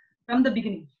grows from the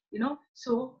beginning.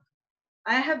 So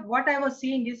what I was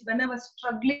seeing is, when I was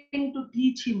struggling to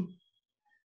teach him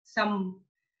some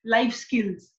life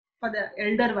skills for the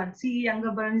elder one. See,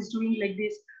 younger one is doing like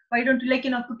this. Why don't you, like,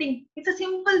 it's a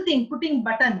simple thing, putting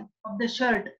button of the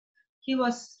shirt. He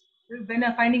was, when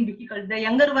I'm finding difficult, the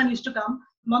younger one used to come,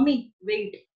 Mummy,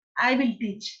 wait, I will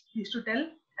teach. He used to tell,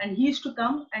 and he used to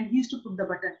come and he used to put the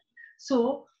button.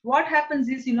 So what happens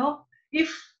is,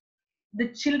 if the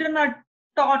children are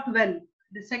taught well,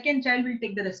 the second child will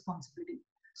take the responsibility.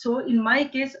 So in my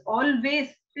case, always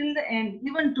till the end,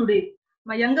 even today,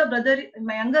 my younger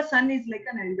son is like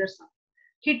an elder son.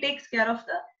 He takes care of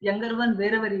the younger one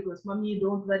wherever he goes. Mommy,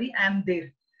 don't worry, I am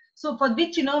there. So for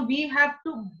which, we have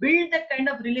to build that kind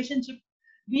of relationship.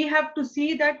 We have to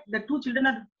see that the two children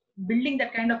are building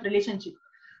that kind of relationship.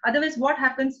 Otherwise, what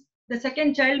happens? The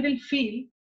second child will feel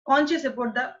conscious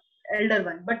about the elder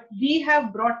one. But we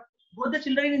have brought both the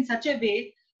children in such a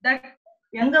way that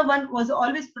younger one was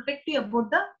always protective about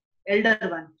the elder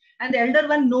one. And the elder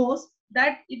one knows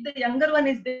that if the younger one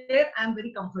is there, I am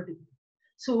very comfortable.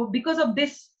 So because of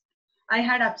this, I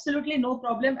had absolutely no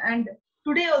problem. And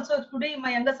today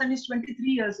my younger son is 23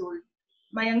 years old.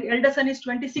 My elder son is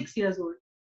 26 years old.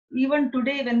 Even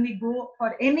today, when we go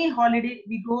for any holiday,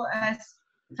 we go as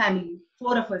family,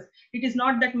 4 of us. It is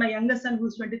not that my younger son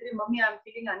who's 23, Mummy, I'm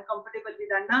feeling uncomfortable with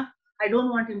Anna, I don't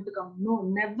want him to come. No,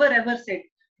 never ever said.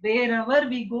 Wherever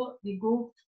we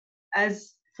go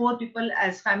as 4 people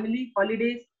as family,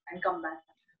 holidays, and come back.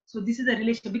 So this is a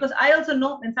relationship, because I also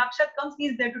know when Sakshat comes, he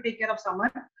is there to take care of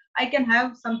someone. I can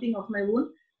have something of my own.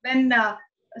 When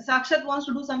Sakshat wants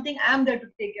to do something, I am there to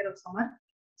take care of someone.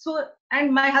 So,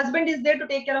 and my husband is there to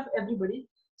take care of everybody.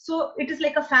 So it is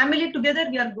like a family together.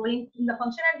 We are going in the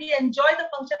function and we enjoy the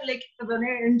function, like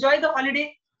enjoy the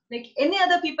holiday, like any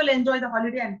other people enjoy the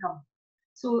holiday and come.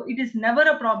 So it is never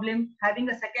a problem having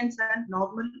a second son,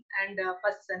 normal, and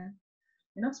first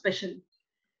son, special.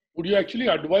 Would you actually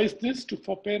advise this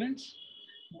for parents?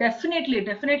 Definitely.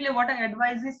 What I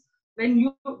advise is,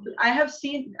 I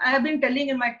have been telling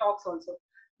in my talks also,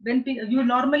 when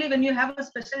you have a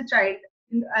special child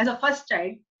as a first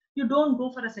child, you don't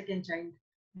go for a second child,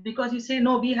 because you say,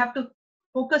 no, we have to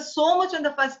focus so much on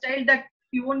the first child that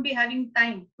you won't be having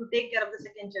time to take care of the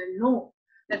second child. No,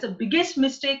 that's the biggest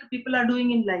mistake people are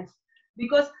doing in life,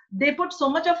 because they put so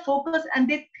much of focus and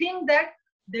they think that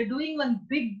they're doing one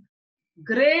big,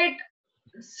 great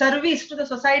service to the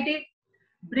society,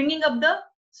 bringing up the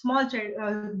small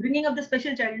child, bringing up the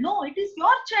special child. No, it is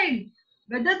your child.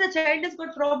 Whether the child has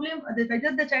got problem, whether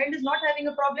the child is not having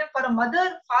a problem, for a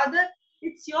mother, father,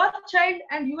 it's your child,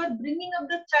 and you are bringing up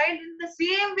the child in the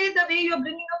same way, the way you are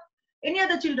bringing up any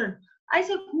other children. I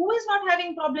say, who is not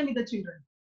having problem with the children?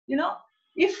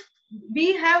 If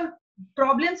we have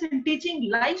problems in teaching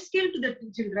life skill to the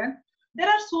children, there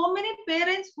are so many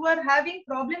parents who are having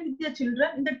problem with their children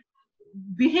in the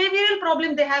behavioral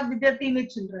problem they have with their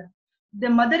teenage children. The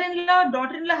mother-in-law,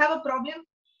 daughter-in-law have a problem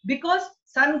because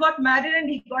son got married and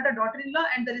he got a daughter-in-law,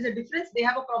 and there is a difference. They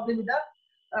have a problem with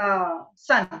the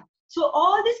son. So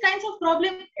all these kinds of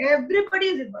problem, everybody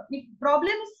is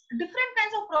problems, different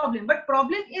kinds of problem, but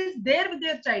problem is there with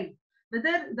their child,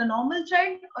 whether the normal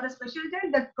child or a special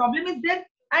child. That problem is there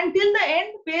until the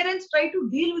end. Parents try to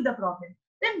deal with the problem.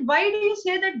 Then why do you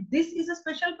say that this is a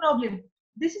special problem?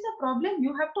 This is a problem.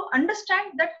 You have to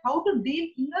understand that how to deal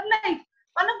in your life.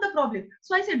 One of the problem.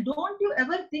 So I said, don't you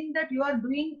ever think that you are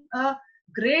doing a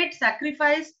great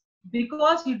sacrifice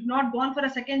because you do not gone for a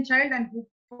second child and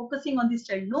focusing on this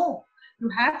child. No, you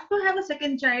have to have a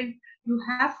second child.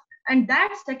 And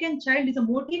that second child is a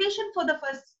motivation for the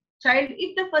first child.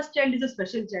 If the first child is a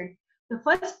special child, the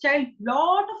first child,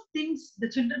 lot of things the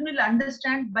children will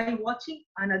understand by watching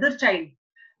another child,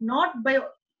 not by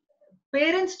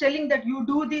parents telling that you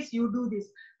do this, you do this.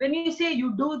 When you say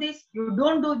you do this, you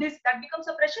don't do this, that becomes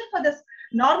a pressure for this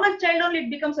normal child only.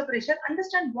 It becomes a pressure.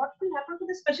 Understand what will happen to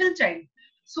the special child.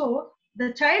 So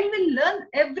the child will learn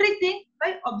everything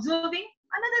by observing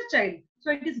another child.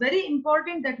 So it is very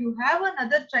important that you have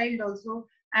another child also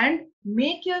and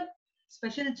make your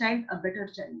special child a better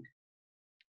child.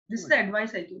 This is the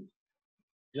advice I give.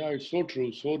 Yeah, it's so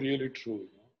true. So really true.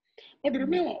 But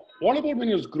remember, what about when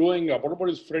he was growing up? What about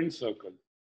his friend circle?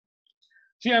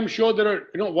 See, I'm sure there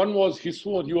are, one was he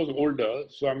was older,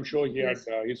 so I'm sure he had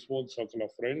his own circle of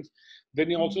friends. Then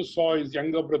he also saw his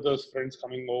younger brother's friends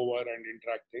coming over and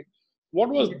interacting. What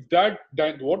was that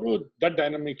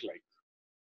dynamic like?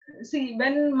 See,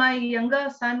 when my younger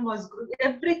son was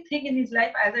everything in his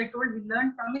life, as I told, he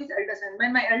learned from his elder son.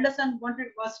 When my elder son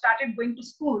started going to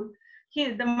school,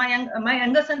 my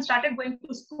younger son started going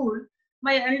to school.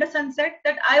 My elder son said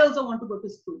that I also want to go to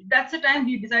school. That's the time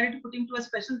we decided to put him to a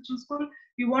special school.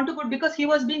 We want to go because he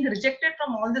was being rejected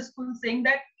from all the schools, saying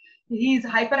that he is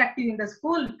hyperactive in the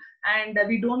school and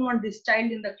we don't want this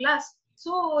child in the class.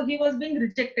 So he was being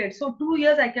rejected. So 2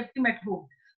 years I kept him at home.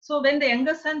 So when the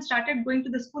younger son started going to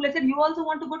the school, I said, you also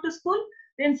want to go to school?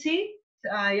 Then see,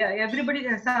 everybody,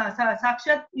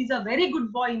 Sakshat is a very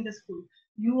good boy in the school.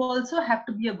 You also have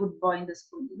to be a good boy in the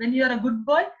school. When you are a good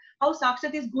boy, how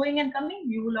Sakshat is going and coming,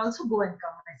 you will also go and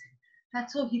come. I said,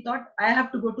 that's so he thought, I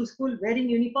have to go to school wearing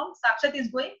uniform. Sakshat is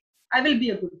going, I will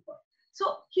be a good boy.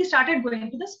 So he started going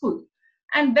to the school.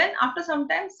 And then after some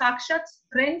time, Sakshat's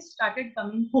friends started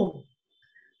coming home.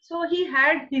 So he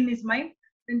had in his mind,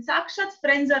 when Sakshat's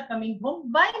friends are coming home,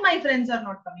 why my friends are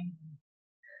not coming home?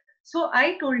 So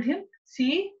I told him,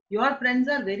 see, your friends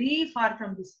are very far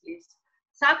from this place.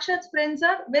 Sakshat's friends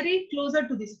are very closer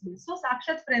to this place. So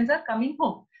Sakshat's friends are coming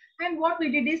home. And what we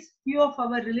did is, few of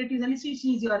our relatives only, see,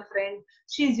 she is your friend,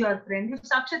 she is your friend. If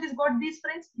Sakshat has got these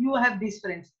friends, you have these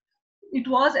friends. It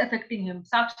was affecting him.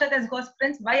 Sakshat has got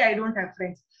friends, why I don't have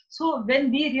friends? So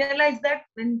when we realized that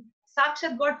when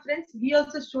Sakshat got friends, we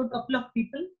also showed a couple of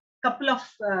people, couple of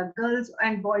girls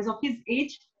and boys of his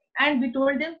age, and we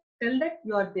told them, tell that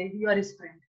you are there, you are his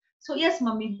friend. So yes,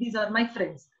 mummy, these are my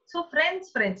friends. So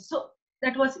friends. So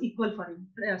that was equal for him.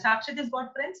 Sakshat has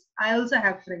got friends, I also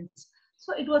have friends.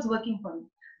 So it was working for him.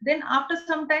 Then after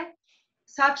some time,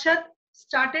 Sakshat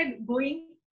started going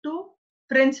to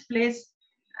friend's place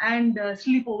and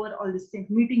sleep over, all these things,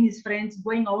 meeting his friends,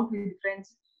 going out with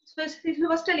friends. So he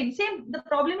was telling, same, the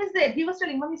problem is there. He was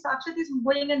telling, Mommy, Sakshat is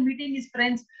going and meeting his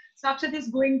friends. Sakshat is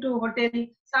going to hotel.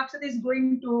 Sakshat is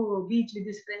going to beach with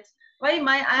his friends. Why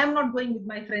I am not going with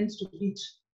my friends to beach?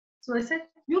 So I said,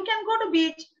 you can go to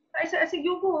beach. I said,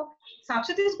 you go.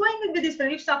 Sakshat is going with his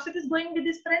friends. If Sakshat is going with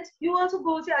his friends, you also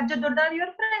go. Say, Ajja Dodda are your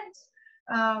friends.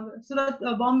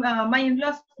 My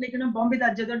in-laws, like, Bombay,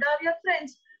 Ajja Dodda are your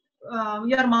friends.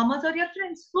 Your mamas are your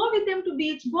friends. Go with them to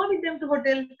beach. Go with them to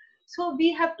hotel. So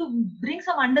we have to bring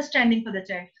some understanding for the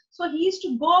child. So he used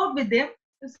to go out with them.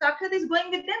 If Sakshat is going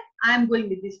with them, I am going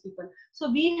with these people. So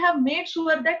we have made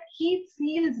sure that he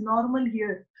feels normal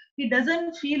here. He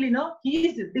doesn't feel, he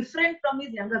is different from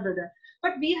his younger brother.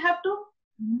 But we have to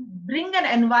bring an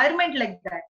environment like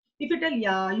that. If you tell,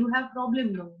 yeah, you have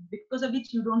problem, no, because of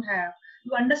which you don't have.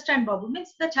 You understand problem,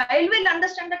 means the child will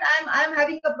understand that I am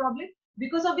having a problem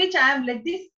because of which I am like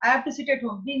this. I have to sit at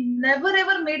home. We never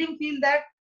ever made him feel that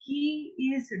he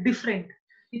is different.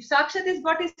 If Sakshat is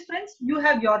got his friends, you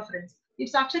have your friends.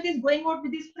 If Sakshat is going out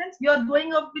with his friends, you are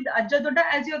going out with Ajja Dodda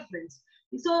as your friends.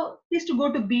 So he's to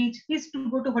go to beach, he's to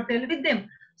go to hotel with them.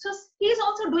 So he's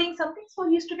also doing something. So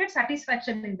he used to get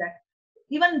satisfaction in that.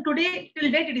 Even today,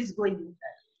 till date, it is going in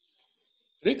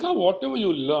that. Rekha, whatever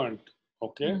you learned,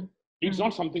 okay, it's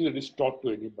not something that is taught to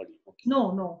anybody. Okay?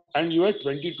 No, no. And you were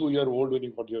 22-year-old when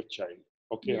you got your child.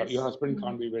 Okay, Yes. your husband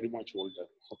can't be very much older.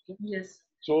 Okay. Yes.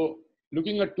 So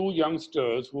looking at two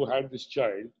youngsters who had this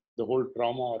child, the whole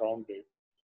trauma around it,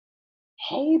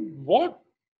 how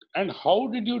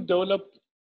did you develop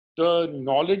the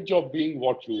knowledge of being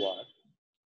what you are?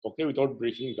 Okay, without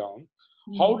breaking down.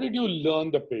 How did you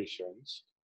learn the patience?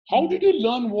 How did you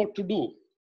learn what to do?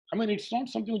 I mean, it's not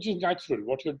something which is natural,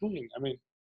 what you're doing. I mean,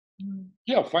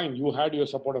 yeah, fine. You had your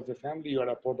support of your family, you had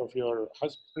a support of your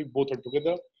husband, both are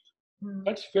together.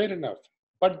 That's fair enough.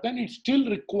 But then it still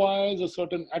requires a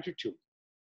certain attitude.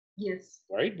 Yes.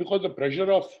 Right? Because the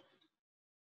pressure of,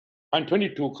 I'm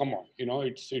 22, come on,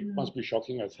 it must be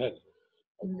shocking as hell.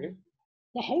 Okay.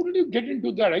 Well, how did you get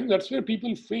into that? I think that's where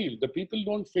people fail. The people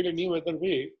don't fail any other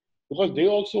way because they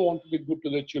also want to be good to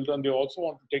their children. They also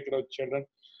want to take care of children.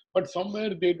 But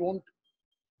somewhere they don't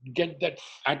get that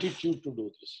attitude to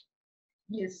do this.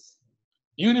 Yes.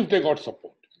 Even if they got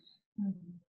support.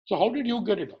 So how did you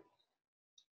get it up?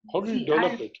 How did you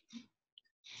develop it?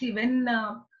 See, when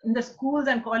in the schools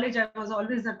and college, I was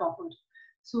always a topper.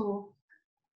 So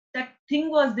that thing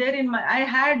was there in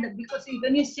because see,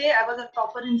 when you say I was a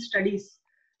topper in studies,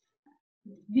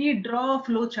 we draw a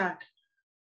flow chart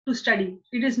to study.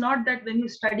 It is not that when you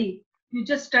study, you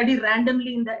just study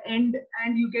randomly in the end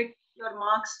and you get your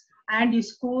marks and you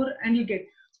score and you get.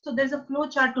 So there's a flow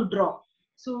chart to draw.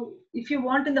 So if you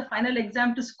want in the final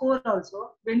exam to score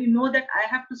also, when you know that I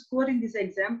have to score in this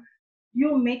exam,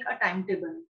 you make a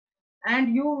timetable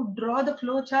and you draw the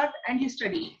flow chart and you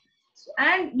study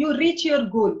and you reach your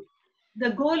goal.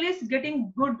 The goal is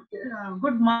getting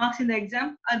good marks in the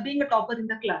exam or being a topper in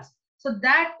the class. So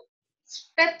that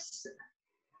steps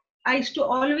I used to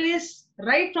always,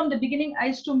 right from the beginning, I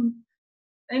used to,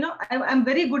 I'm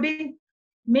very good in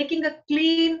making a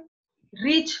clean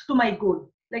reach to my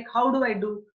goal. Like, how do I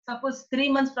do? Suppose 3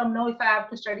 months from now, if I have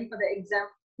to study for the exam,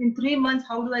 in 3 months,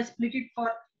 how do I split it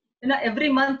for, every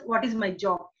month, what is my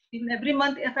job? Even every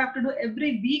month, if I have to do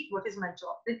every week, what is my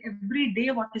job? Then every day,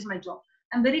 what is my job?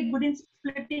 I'm very good in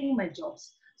splitting my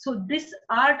jobs. So this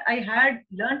art I had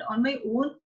learned on my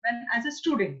own when as a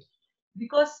student,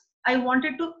 because I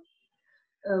wanted to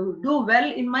do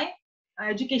well in my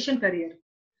education career,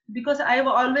 because I've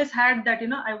always had that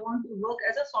I want to work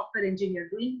as a software engineer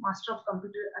doing master of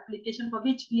computer application, for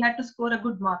which we had to score a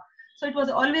good mark. So it was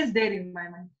always there in my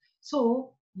mind.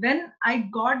 So when I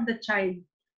got the child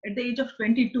at the age of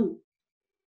 22,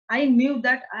 I knew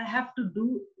that I have to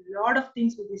do a lot of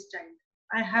things with this child.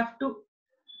 I have to,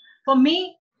 for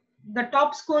me, the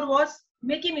top score was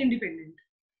make him independent.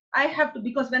 I have to,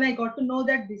 because when I got to know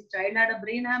that this child had a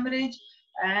brain hemorrhage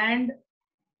and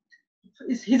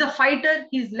he's a fighter,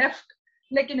 he's left,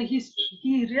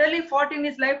 he really fought in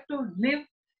his life to live,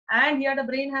 and he had a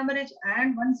brain hemorrhage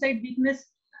and one side weakness,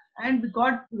 and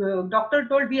doctor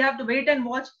told we have to wait and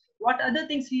watch what other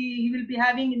things he will be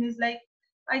having in his life.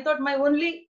 I thought my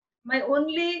only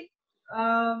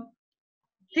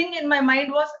thing in my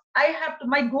mind was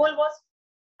my goal was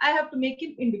I have to make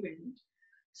him independent.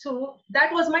 So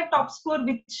that was my top score,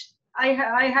 which I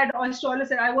used to always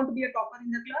say I want to be a topper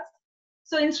in the class.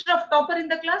 So instead of topper in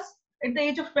the class, at the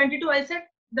age of 22, I said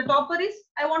the topper is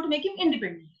I want to make him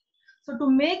independent. So to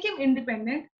make him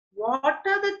independent, what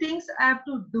are the things I have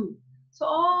to do? So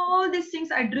all these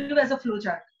things I drew as a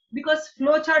flowchart. because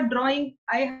flowchart drawing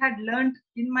I had learned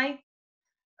in my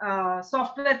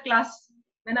software class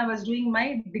when I was doing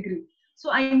my degree.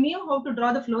 So I knew how to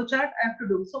draw the flowchart I have to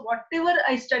do. So whatever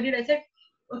I studied, I said,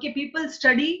 okay, people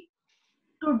study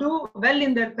to do well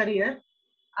in their career.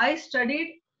 I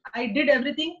studied, I did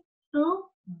everything to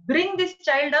bring this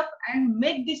child up and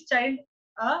make this child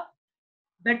a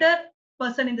better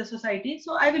person in the society.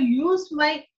 So I will use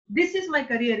this is my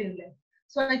career in life.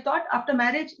 So I thought after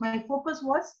marriage, my focus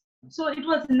was, so it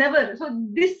was never, so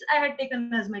this I had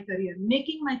taken as my career,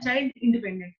 making my child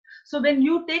independent. So when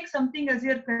you take something as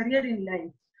your career in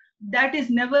life, that is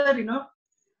never,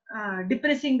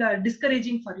 depressing or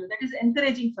discouraging for you. That is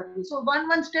encouraging for you. So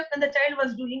one step when the child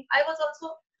was doing, I was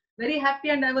also very happy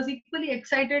and I was equally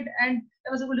excited, and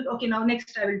I was able to, okay, now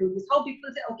next I will do this. How people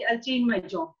say, okay, I'll change my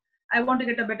job. I want to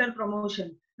get a better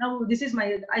promotion. Now this is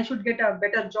I should get a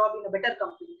better job in a better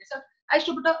company. So I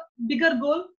should put a bigger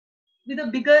goal with a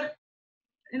bigger,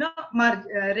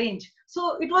 range.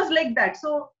 So it was like that.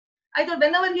 So I thought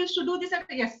whenever I used to do this, I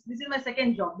thought, yes, this is my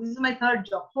second job. This is my third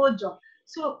job, fourth job.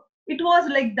 So it was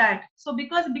like that. So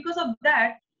because of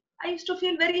that, I used to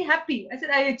feel very happy. I said,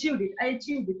 I achieved it. I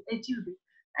achieved it. I achieved it.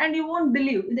 And you won't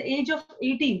believe, in the age of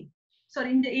 18,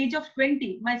 sorry, in the age of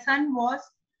 20, my son was,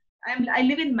 I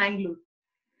live in Mangalore.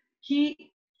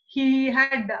 He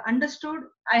had understood,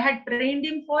 I had trained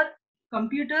him for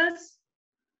computers,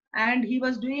 and he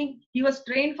was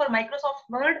trained for Microsoft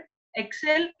Word,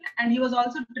 Excel, and he was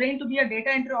also trained to be a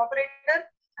data entry operator,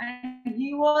 and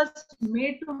he was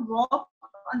made to walk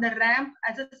on the ramp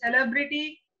as a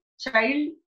celebrity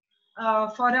child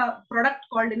for a product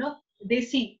called,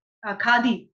 Desi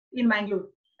Khadi in Mangalore.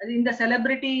 In the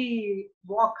celebrity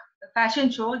walk fashion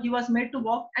show, he was made to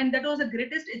walk, and that was the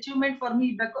greatest achievement for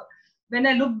me. Because when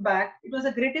I look back, it was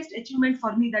the greatest achievement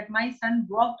for me that my son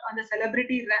walked on the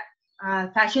celebrity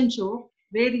fashion show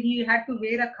where he had to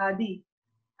wear a khadi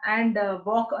and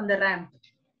walk on the ramp.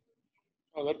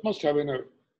 Oh, that must have been a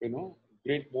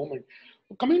great moment.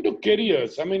 Coming to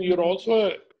careers, I mean, you're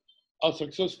also a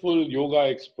successful yoga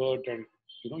expert, and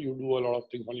you do a lot of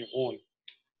things on your own.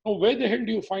 Now, where the hell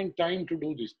do you find time to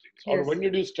do these things, or Yes. when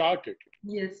did you start it?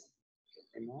 Yes.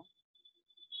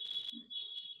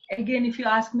 Again, if you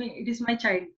ask me, it is my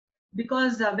child,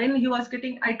 because when he was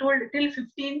getting, I told till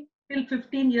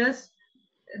 15 years,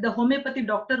 the homeopathy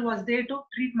doctor was there to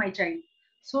treat my child.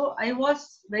 So I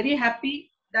was very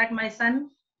happy that my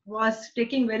son was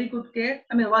taking very good care.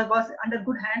 I mean, was under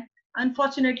good hand.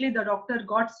 Unfortunately, the doctor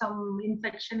got some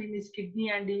infection in his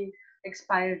kidney and he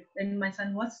expired when my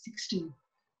son was 16.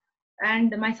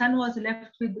 And my son was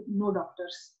left with no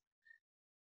doctors.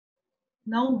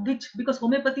 Now, because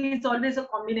homeopathy is always a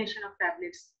combination of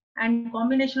tablets, and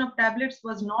combination of tablets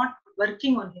was not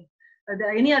working on him.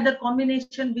 Any other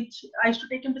combination which I used to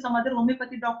take him to some other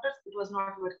homeopathy doctors, it was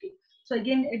not working. So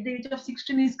again, at the age of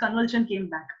 16, his convulsion came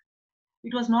back.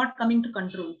 It was not coming to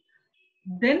control.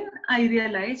 Then I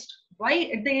realized why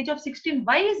at the age of 16,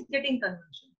 why is getting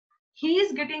convulsion? He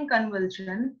is getting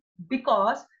convulsion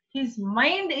because his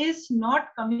mind is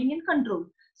not coming in control.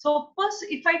 So first,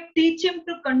 if I teach him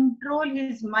to control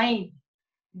his mind,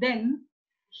 then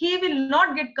he will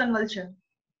not get convulsion.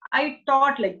 I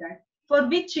taught like that. For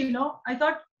which, I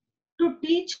thought to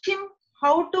teach him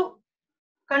how to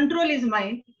control his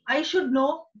mind, I should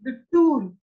know the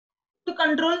tool to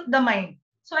control the mind.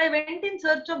 So I went in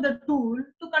search of the tool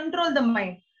to control the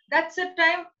mind. That's the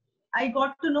time I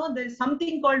got to know there's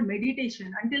something called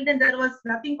meditation. Until then, there was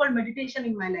nothing called meditation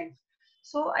in my life.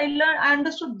 So I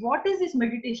understood what is this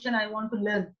meditation I want to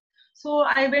learn. So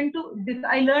I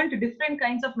learned different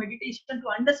kinds of meditation to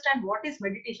understand what is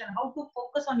meditation, how to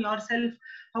focus on yourself,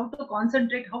 how to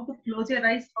concentrate, how to close your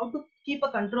eyes, how to keep a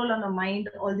control on the mind,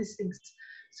 all these things.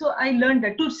 So I learned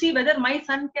that to see whether my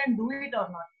son can do it or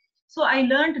not. So I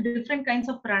learned different kinds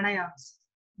of pranayams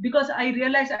because I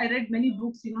realized I read many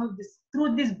books,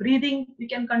 through this breathing, you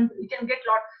can get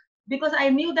lot, because I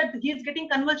knew that he is getting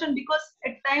convulsion because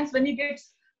at times when he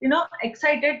gets,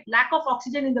 excited, lack of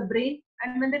oxygen in the brain,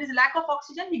 and when there is lack of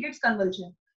oxygen, he gets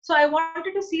convulsion. So I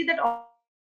wanted to see that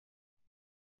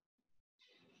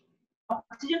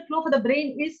oxygen flow for the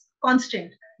brain is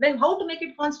constant. When how to make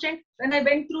it constant? When I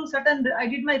went through I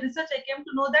did my research, I came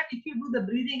to know that if you do the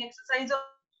breathing exercise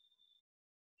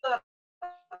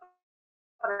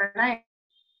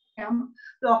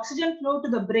the oxygen flow to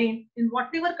the brain in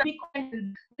whatever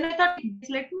content. Then I thought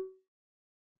let me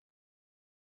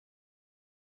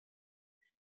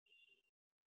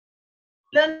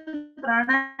learn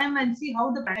pranayam and see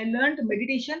how I learned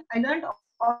meditation. I learned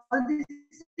all these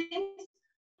things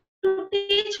to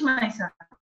teach my son.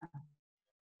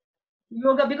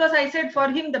 yoga, because I said for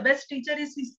him the best teacher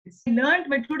is his. He learned,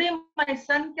 but today my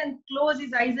son can close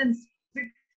his eyes and sit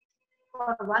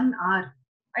for 1 hour.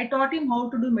 I taught him how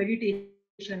to do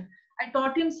meditation. I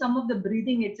taught him some of the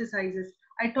breathing exercises.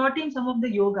 I taught him some of the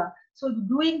yoga. So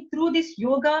doing through this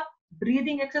yoga,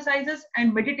 breathing exercises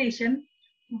and meditation,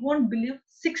 you won't believe,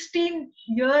 16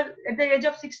 years, at the age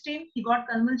of 16, he got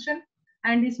convulsion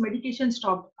and his medication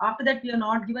stopped. After that, we are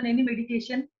not given any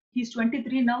medication. He's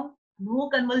 23 now, no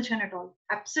convulsion at all.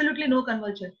 Absolutely no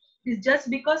convulsion. It's just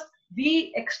because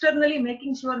we externally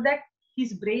making sure that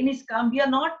his brain is calm. We are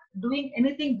not doing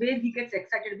anything where he gets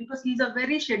excited, because he's a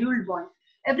very scheduled boy.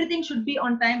 Everything should be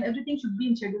on time. Everything should be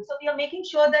in schedule. So we are making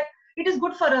sure that it is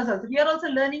good for us also. We are also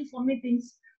learning so many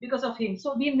things because of him.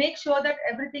 So we make sure that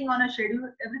everything on a schedule,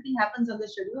 everything happens on the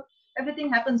schedule,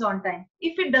 everything happens on time.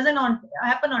 If it doesn't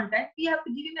happen on time, we have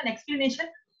to give him an explanation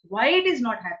why it is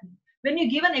not happening. When you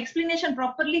give an explanation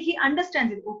properly, he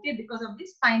understands it. Okay, because of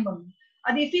this, fine, mommy.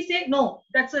 And if he say, no,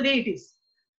 that's the way it is.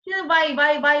 Yeah, why,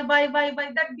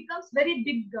 that becomes very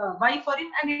big why for him,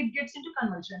 and it gets into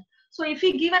convulsion. So if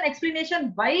we give an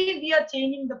explanation why we are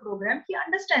changing the program, he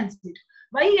understands it.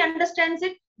 Why he understands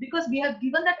it? Because we have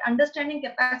given that understanding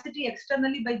capacity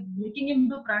externally by making him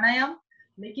do pranayam,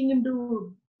 making him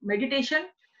do meditation,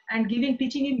 and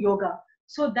teaching him yoga.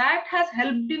 So that has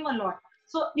helped him a lot.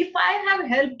 So if I have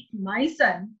helped my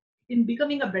son in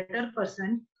becoming a better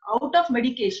person out of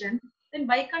medication, then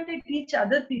why can't I teach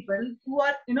other people who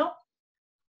are,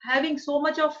 having so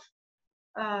much of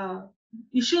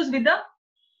issues with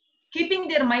keeping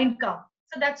their mind calm?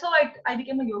 So that's how I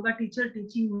became a yoga teacher,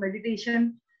 teaching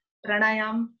meditation,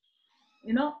 pranayam,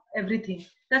 everything.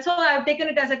 That's how I've taken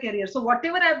it as a career. So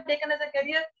whatever I've taken as a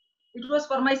career, it was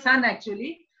for my son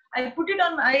actually. I put it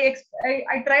on,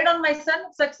 I tried on my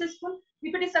son, successful.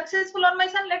 If it is successful on my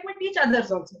son, let me teach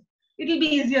others also. It will be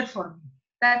easier for me.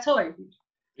 That's how I did.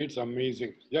 It's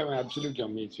amazing. Yeah, absolutely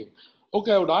amazing.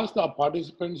 Okay, I would ask the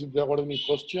participants if they've got any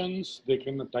questions, they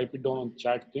can type it down on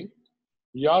chat thing.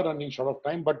 We are running short of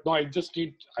time, but no, I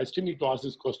still need to ask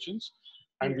these questions,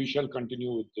 and we shall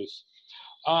continue with this.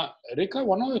 Rekha,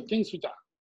 one of the things which,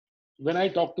 when I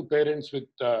talk to parents with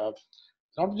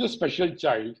not just special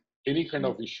child, any kind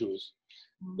of issues,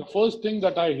 the first thing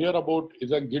that I hear about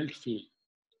is a guilt feel.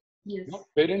 Yes.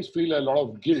 Parents feel a lot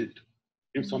of guilt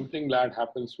if something bad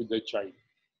happens with their child.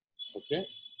 Okay.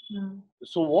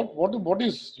 So what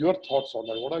is your thoughts on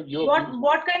that? What are your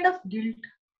what kind of guilt?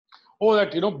 Oh,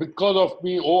 that because of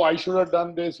me. Oh, I should have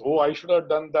done this. Oh, I should have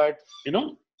done that.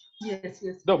 Yes.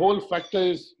 The whole factor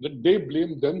is that they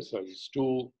blame themselves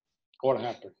to what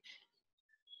happened.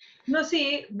 No,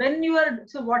 see,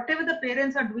 so whatever the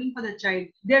parents are doing for the child,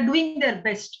 they are doing their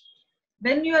best.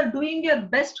 When you are doing your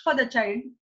best for the child,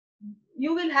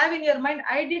 you will have in your mind,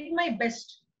 I did my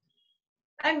best.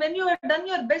 And when you have done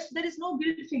your best, there is no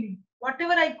guilt feeling.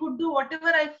 Whatever I could do, whatever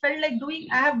I felt like doing,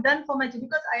 I have done for my child.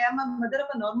 Because I am a mother of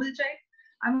a normal child.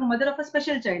 I'm a mother of a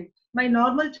special child. My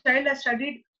normal child has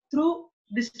studied through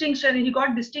distinction. He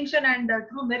got distinction, and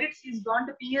through merits, he's gone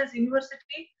to PS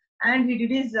University, and he did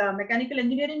his mechanical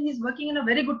engineering. He's working in a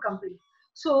very good company.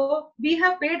 So we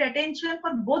have paid attention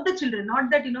for both the children. Not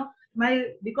that,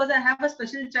 because I have a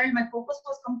special child, my focus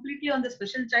was completely on the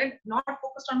special child, not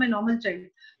focused on my normal child.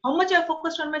 How much I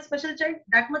focused on my special child,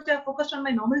 that much I focused on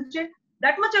my normal child,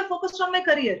 that much I focused on my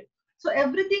career. So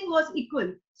everything was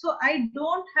equal. So I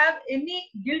don't have any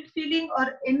guilt feeling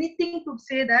or anything to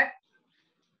say that,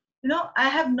 I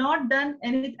have not done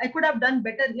anything. I could have done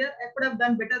better here. I could have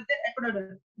done better there. I could have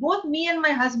done. Both me and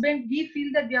my husband, we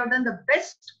feel that we have done the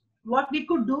best what we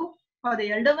could do for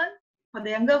the elder one, for the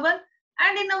younger one,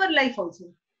 and in our life also.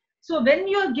 So when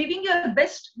you are giving your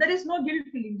best, there is no guilt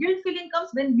feeling. Guilt feeling comes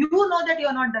when you know that you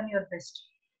are not done your best.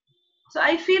 So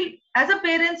I feel as a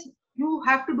parent, you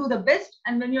have to do the best,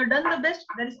 and when you're done the best,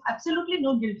 there is absolutely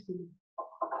no guilt feeling.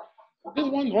 There's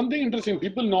one thing interesting.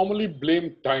 People normally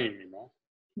blame time,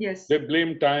 Yes. They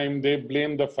blame time. They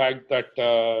blame the fact that,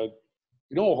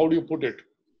 how do you put it?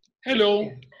 Hello.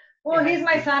 Oh, he's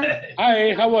my son.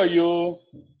 Hi, how are you?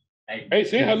 Hi. Hey,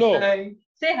 say hello. Hi.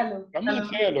 Say hello. Come on,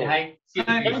 say hello. Hi.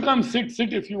 Come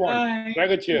sit if you want. Hi.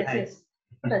 Drag a chair. Yes.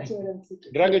 Put a chair and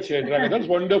sit. Drag a chair. That's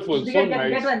wonderful. So nice.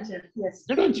 Get one chair. Yes.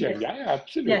 Get one chair. Yes. Yeah,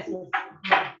 absolutely. Yes.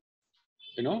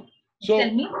 So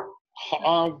tell me.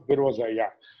 Where was I? Yeah.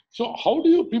 So how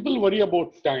do people worry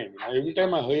about time? Every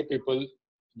time I hear people,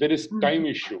 there is time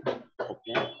issue.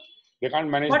 Okay. They can't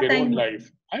manage their own life.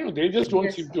 I know they just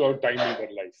don't seem to have time in their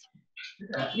life.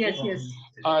 Yes.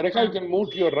 Rekha, you can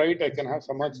move to your right. I can have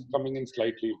Samad coming in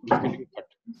slightly. He's getting cut.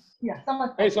 Yeah,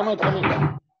 Samad. Hey, Samad, come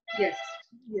in. Yes.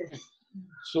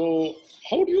 So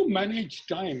how do you manage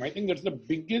time? I think that's the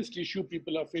biggest issue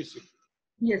people are facing.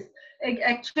 Yes,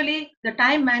 actually, the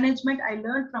time management I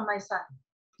learned from my son,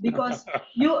 because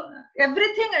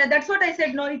everything. That's what I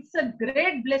said. No, it's a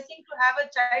great blessing to have a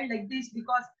child like this,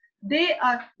 because they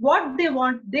are what they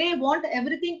want. They want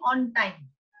everything on time.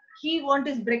 He wants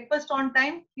his breakfast on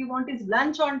time. He wants his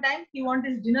lunch on time. He wants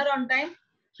his dinner on time.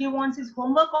 He wants his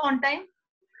homework on time.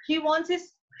 He wants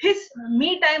his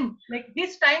me time, like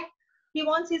his time. He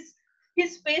wants his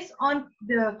space on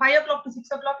the 5 o'clock to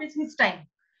 6 o'clock is his time.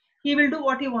 He will do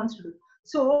what he wants to do.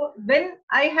 So when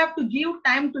I have to give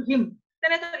time to him,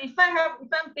 then I thought, if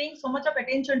I'm paying so much of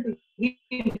attention to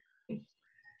him,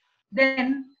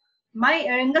 then my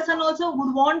younger son also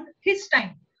would want his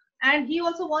time, and he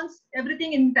also wants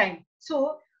everything in time.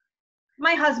 So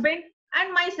my husband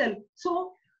and myself.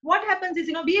 So what happens is,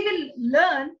 we will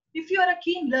learn. If you are a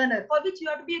keen learner, for which you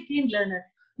have to be a keen learner,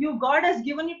 God has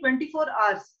given you 24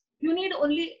 hours. You need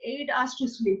only 8 hours to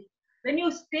sleep. When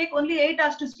you take only 8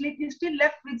 hours to sleep, you're still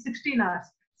left with 16 hours.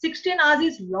 16 hours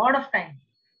is a lot of time.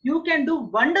 You can do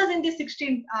wonders in these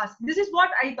 16 hours. This is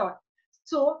what I thought.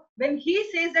 So when he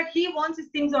says that he wants his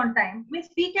things on time, means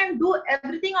we can do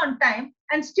everything on time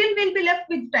and still we'll be left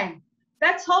with time.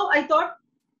 That's how I thought.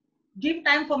 Give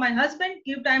time for my husband,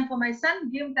 give time for my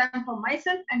son, give time for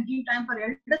myself, and give time for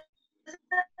elder.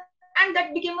 And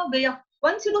that became a way of,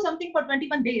 once you do something for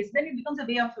 21 days, then it becomes a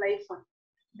way of life for you.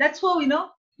 That's how, you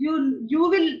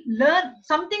will learn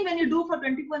something when you do for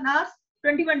 21 hours,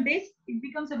 21 days, it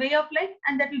becomes a way of life,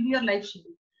 and that will be your life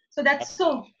schedule.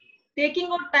 So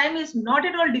taking out time is not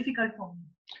at all difficult for me.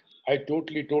 I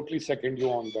totally second you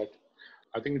on that.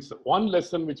 I think it's one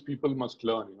lesson which people must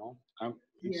learn,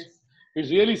 Yes. It's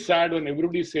really sad when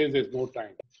everybody says there's no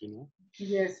time,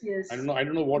 Yes. I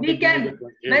don't know what we can.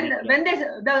 When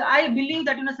I believe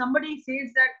that somebody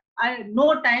says that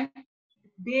no time,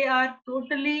 they are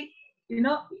totally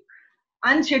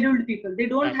unscheduled people. They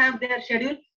don't have their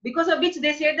schedule, because of which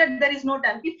they say that there is no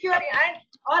time. If you are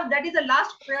or that is the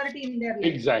last priority in their life.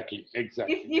 Exactly.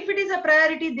 If it is a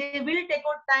priority, they will take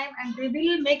out time and they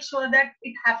will make sure that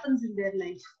it happens in their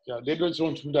life. Yeah, they don't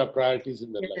put their priorities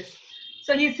in their life.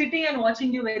 So he's sitting and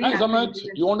watching you very happy. Hi, happily.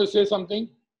 Samat, you want to say something?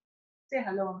 Say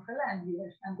hello, uncle. I'm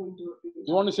here. I'm going to.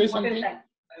 You want to say something?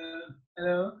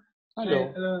 Hello.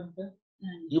 Hello. Hello, uncle.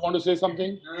 You want to say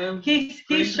something? He's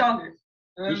shocked.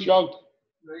 He's shocked.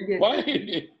 Yes.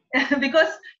 Why?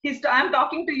 Because I'm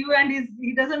talking to you and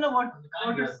he doesn't know what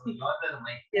to speak.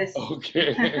 Yes.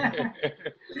 Okay.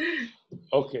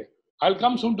 Okay. I'll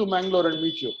come soon to Mangalore and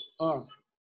meet you.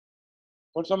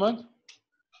 What's Samat?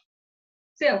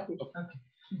 Say okay.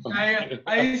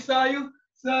 I saw you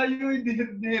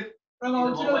there. From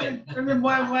outside, from the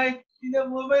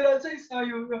mobile also I saw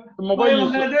you. My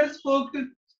mother spoke to.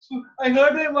 I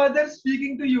heard my mother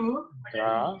speaking to you.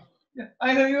 Yeah.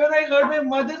 I heard my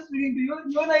mother speaking to you.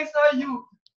 Even I saw you.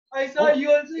 I saw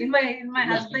you also in my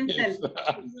husband's cell.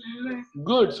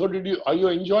 Good. So are you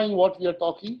enjoying what we are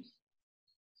talking?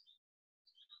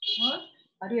 What?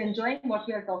 Are you enjoying what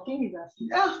we are talking? He's asking.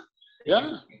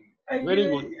 Yeah. Very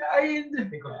good.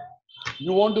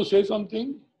 You want to say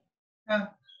something?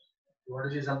 You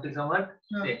want to say something, someone?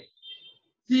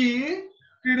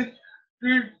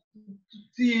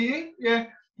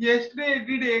 Yesterday I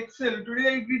did Excel. Today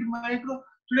I did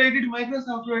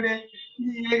Microsoft Word.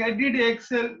 I did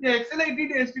Excel. Excel I did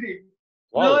yesterday.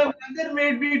 Wow. Now my mother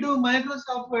made me do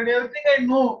Microsoft Word. Everything I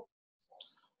know.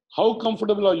 How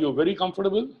comfortable are you? Very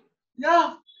comfortable?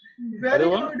 Yeah, very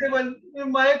comfortable.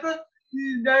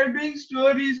 They are doing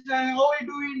stories. How I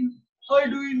do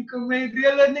in my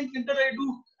real learning center. I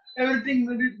do everything.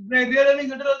 My real learning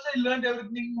center also I learned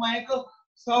everything.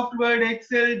 Microsoft Word,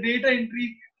 Excel, data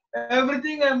entry,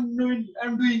 everything I'm doing.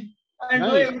 I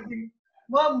know everything.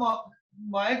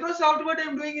 Microsoft Word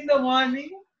I'm doing in the morning.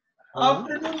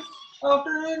 Afternoon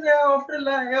again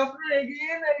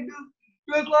I do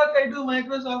 2 o'clock I do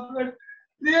Microsoft Word.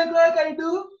 3 o'clock I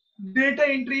do data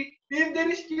entry. If there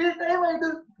is still time, I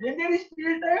do. When there is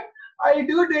still time, I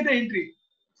do data entry.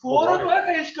 4 o'clock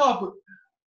I stop.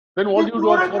 Then what do you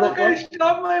do at 4 o'clock? I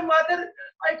stop my mother.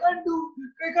 I can't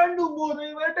do more.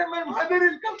 Every time my mother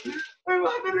will come.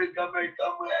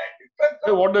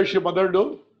 Hey, what does your mother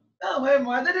do? My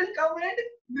mother will come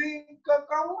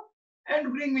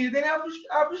and bring me. Then I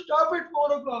have to stop at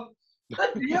 4 o'clock.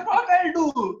 3 o'clock I'll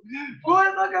do. 4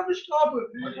 o'clock I have to stop.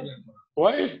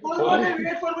 Why? 4 o'clock I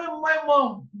wait for my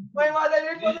mom. My mother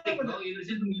wait for my mother.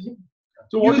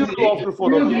 So what do you do after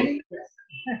 4 o'clock?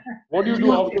 What do you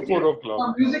do after 4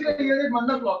 o'clock? Music I hear at 1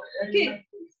 o'clock. Okay.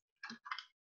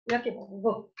 Okay,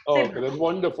 go. Oh, okay, that's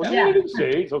wonderful. Yeah. You didn't say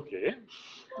it's okay.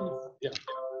 Yeah.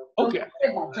 Okay.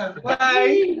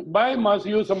 Bye. Bye, Mas.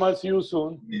 See you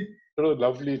soon. Oh,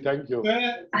 lovely. Thank you.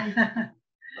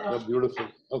 You're beautiful.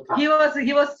 Okay.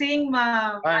 He was seeing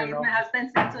my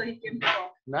husband's son, so he came to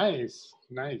talk. Nice.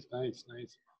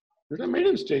 You have made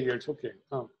him stay here. It's okay.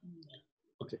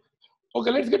 Okay.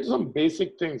 Okay, let's get to some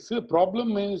basic things. See, the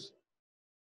problem is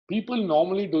people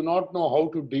normally do not know how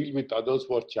to deal with others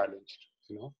who are challenged.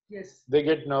 Yes. They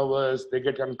get nervous, they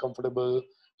get uncomfortable,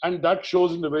 and that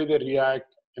shows in the way they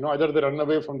react. Either they run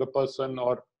away from the person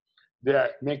or they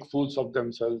make fools of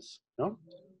themselves,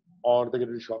 or they get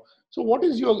really shocked. So what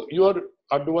is your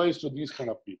advice to these kind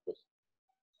of people?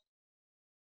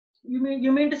 You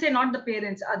mean to say not the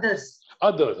parents, others?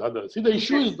 Others. See, the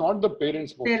issue is not the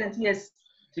parents. Parents, yes.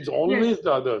 It's always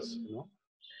the others.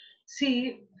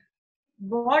 See,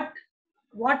 what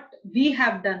we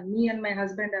have done, me and my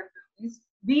husband have done, is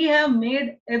we have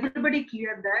made everybody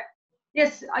clear that,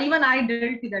 yes, even I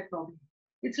dealt with that problem.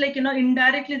 It's like,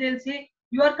 indirectly they'll say,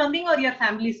 you are coming or your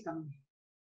family is coming.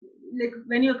 Like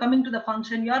when you're coming to the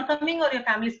function, you are coming or your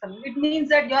family is coming. It means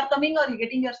that you are coming or you're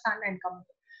getting your son and coming.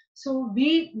 So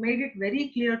we made it very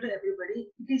clear to everybody,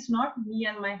 it is not me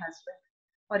and my husband,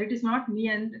 or it is not me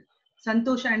and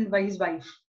Santosh and his wife.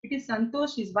 It is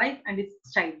Santosh, his wife, and his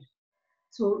child.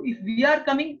 So if we are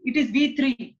coming, it is we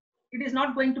three. It is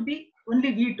not going to be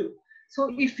only we two.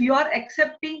 So if you are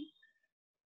accepting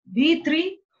we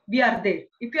three, we are there.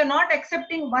 If you are not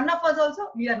accepting one of us also,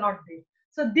 we are not there.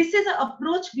 So this is an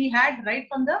approach we had right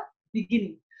from the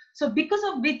beginning. So because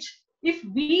of which, if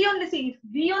we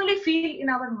only feel in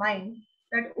our mind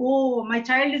that, oh, my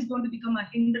child is going to become a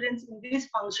hindrance in this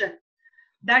function,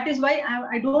 that is why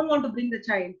I don't want to bring the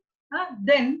child,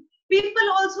 then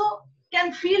people also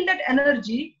can feel that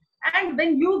energy. And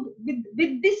when you,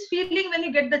 with this feeling, when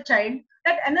you get the child,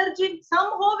 that energy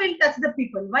somehow will touch the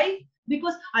people. Why?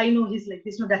 Because I know he's like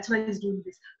this. No, that's why he's doing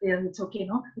this. Yeah, it's okay.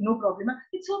 No problem.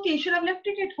 It's okay. You should have left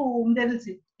it at home. They will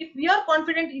say. If we are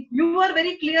confident, if you are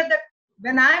very clear that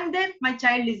when I am there, my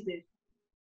child is there.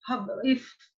 If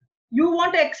you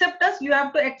want to accept us, you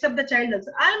have to accept the child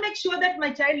also. I'll make sure that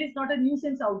my child is not a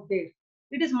nuisance out there.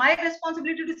 It is my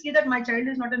responsibility to see that my child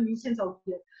is not a nuisance out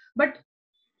there. But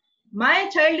my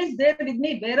child is there with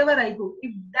me wherever I go.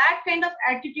 If that kind of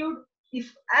attitude,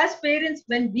 if as parents,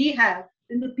 when we have,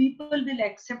 then the people will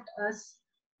accept us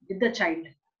with the child.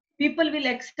 People will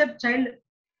accept child,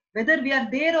 whether we are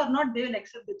there or not, they will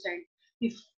accept the child.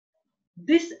 If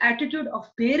this attitude of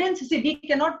parents, see, we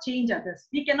cannot change others.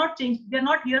 We cannot change. We are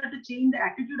not here to change the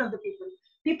attitude of the people.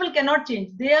 People cannot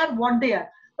change. They are what they are.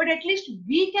 But at least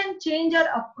we can change our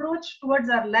approach towards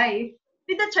our life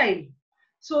with the child.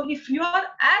 So if you are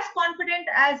as confident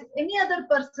as any other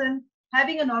person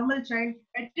having a normal child,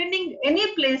 attending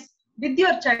any place with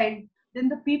your child, then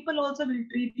the people also will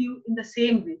treat you in the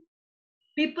same way.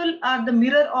 People are the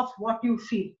mirror of what you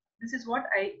feel. This is what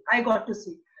I got to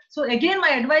see. So again,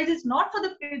 my advice is not for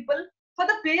the people, for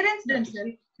the parents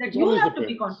themselves, that you have to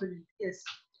be confident. Yes.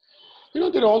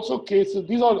 There are also cases,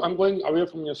 I'm going away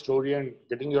from your story and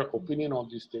getting your opinion on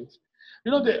these things.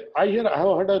 I have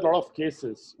heard a lot of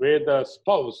cases where the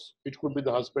spouse, which could be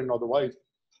the husband or the wife,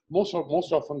 most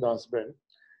often the husband,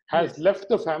 has left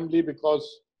the family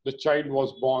because the child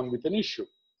was born with an issue.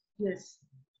 Yes.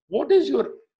 What is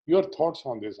your thoughts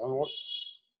on this?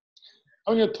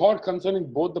 Your thought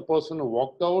concerning both the person who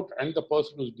walked out and the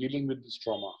person who's dealing with this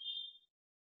trauma?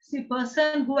 See,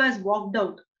 person who has walked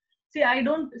out. See, I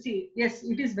don't see. Yes,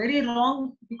 it is very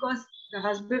wrong because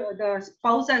the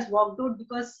spouse has walked out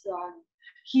because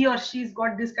he or she's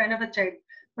got this kind of a child.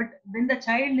 But when the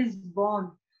child is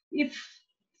born, if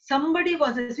somebody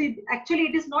was, actually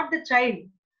it is not the child.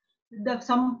 The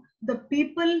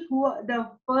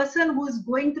person who is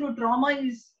going through trauma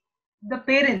is the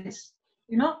parents.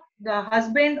 The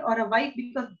husband or a wife,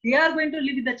 because they are going to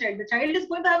live with the child. The child is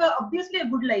going to have obviously a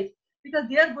good life because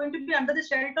they are going to be under the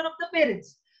shelter of the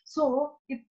parents. So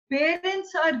if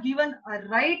parents are given a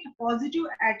right positive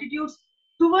attitudes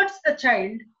towards the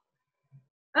child,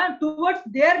 towards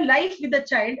their life with the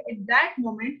child at that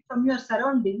moment from your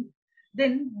surrounding,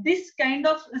 then this kind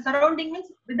of surrounding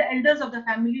means with the elders of the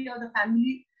family or the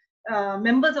family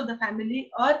members of the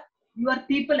family or your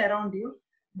people around you,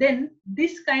 then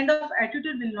this kind of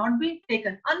attitude will not be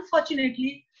taken.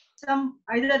 Unfortunately,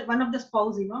 either one of the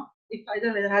spouse, if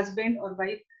either the husband or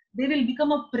wife, they will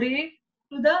become a prey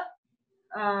to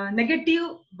the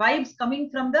negative vibes coming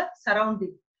from the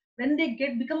surrounding. When they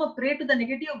become a prey to the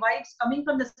negative vibes coming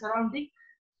from the surrounding,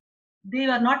 they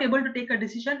are not able to take a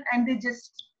decision and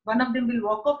one of them will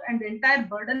walk off and the entire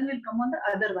burden will come on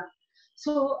the other one.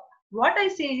 So what I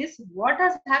say is, what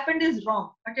has happened is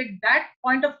wrong. But at that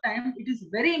point of time, it is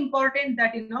very important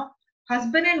that,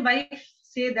 husband and wife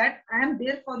say that I am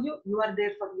there for you, you are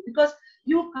there for me. Because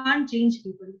you can't change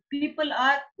people. People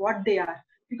are what they are.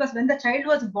 Because when the child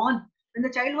was born, and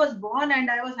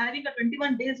I was having a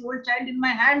 21 days old child in my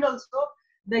hand also,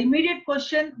 the immediate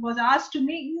question was asked to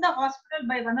me in the hospital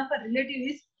by one of our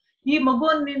relatives, "Ee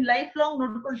magun nin lifelong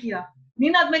nodkoltiya."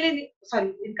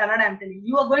 Sorry, in Kannada I'm telling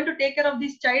you, are going to take care of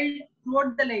this child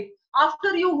throughout the life.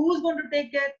 After you, who's going to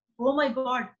take care? Oh my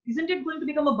God, isn't it going to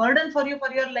become a burden for you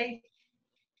for your life?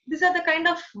 These are the kind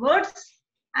of words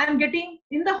I'm getting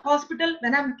in the hospital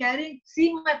when I'm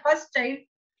seeing my first child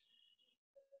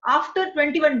after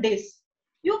 21 days.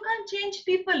 You can't change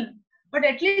people, but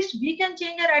at least we can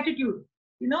change our attitude.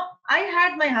 I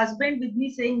had my husband with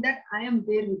me saying that I am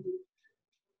there with you.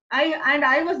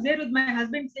 I was there with my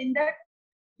husband saying that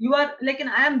you are like, and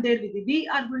I am there with you. We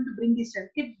are going to bring this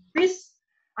step. If this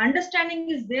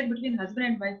understanding is there between husband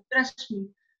and wife, trust me,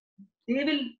 they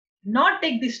will not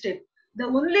take this step. The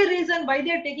only reason why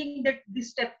they are taking this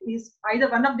step is either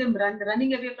one of them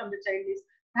running away from the child, is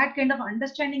that kind of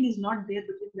understanding is not there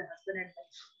between the husband and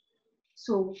wife.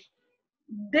 So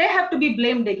they have to be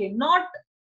blamed again, not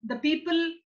the people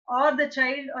or the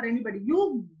child or anybody.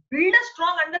 You build a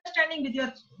strong understanding with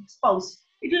your spouse.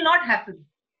 It will not happen.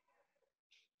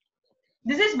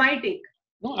 This is my take.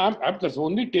 No, that's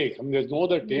only take. I mean, there's no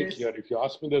other take here. If you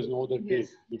ask me, there's no other take.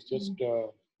 It's just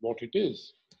what it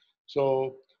is.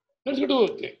 So let's go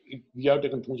to, we have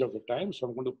taken too much of the time, so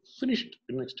I'm going to finish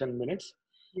in the next 10 minutes.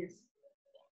 Yes.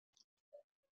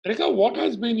 Rekha, what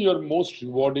has been your most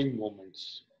rewarding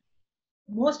moments?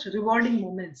 Most rewarding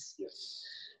moments? Yes.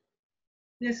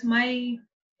 Yes, my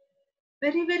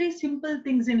very, very simple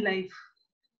things in life.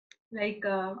 Like,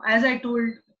 as I told,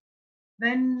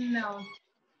 when,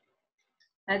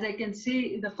 as I can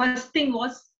say, the first thing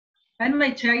was when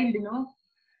my child,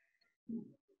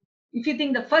 if you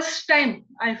think the first time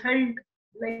I felt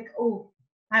like, oh,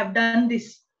 I have done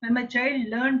this, when my child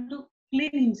learned to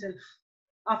clean himself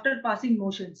after passing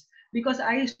motions, because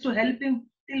I used to help him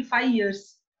till 5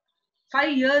 years.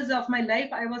 5 years of my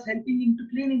life, I was helping him to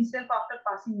clean himself after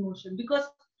passing motion, because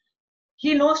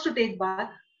he knows to take bath,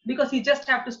 because he just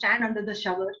have to stand under the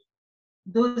shower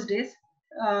those days.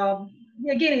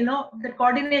 Again, the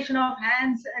coordination of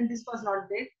hands and this was not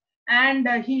there. And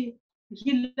he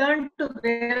learned to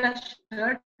wear a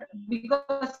shirt,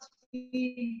 because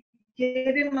we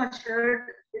gave him a shirt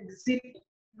with zip,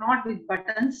 not with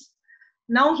buttons.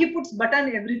 Now he puts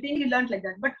button everything. He learned like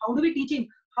that. But how do we teach him?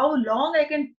 How long I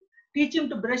can teach him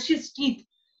to brush his teeth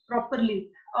properly,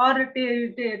 or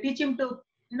teach him to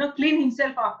clean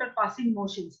himself after passing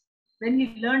motions? When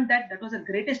he learned that, that was the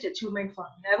greatest achievement for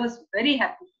me. I was very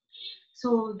happy.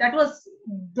 So that was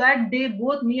that day,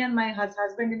 both me and my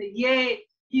husband, yay,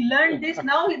 he learned this.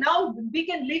 Now we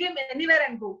can leave him anywhere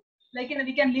and go. Like,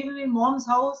 we can leave him in mom's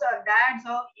house or dad's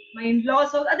house, my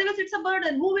in-laws house. Otherwise, it's a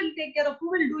burden. Who will take care of, who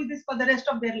will do this for the rest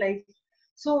of their life?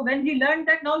 So when he learned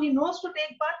that, now he knows to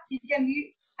take part. He can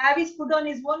have his food on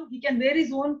his own. He can wear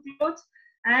his own clothes,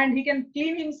 and he can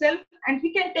clean himself, and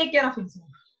he can take care of himself.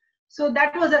 So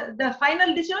that was the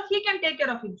final decision. He can take care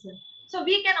of himself. So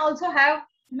we can also have,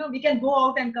 we can go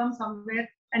out and come somewhere,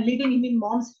 and leaving him in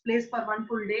mom's place for one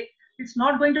full day. It's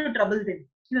not going to trouble them.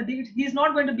 He's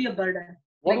not going to be a burden.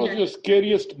 What was your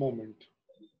scariest moment?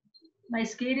 My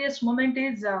scariest moment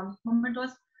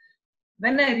was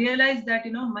when I realized that,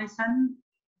 my son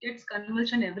gets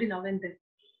convulsion every now and then.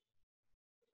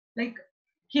 Like,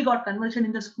 he got convulsion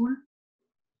in the school.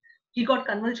 He got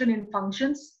convulsion in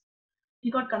functions. He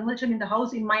got convulsion in the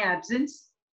house in my absence.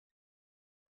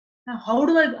 Now,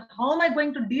 how am I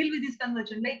going to deal with this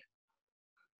convulsion? Like,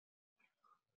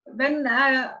 when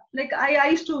I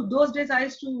used to, those days I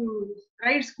used to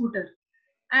ride scooter,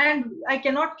 and I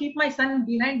cannot keep my son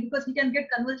behind, because he can get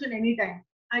convulsion anytime.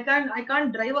 I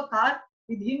can't drive a car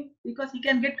with him, because he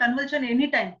can get convulsion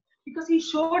anytime, because he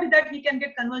showed that he can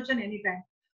get convulsion anytime.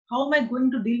 How am I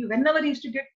going to deal? Whenever he used to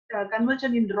get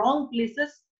convulsion in wrong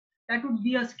places, that would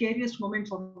be a scariest moment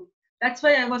for me. That's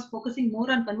why I was focusing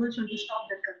more on convulsion to stop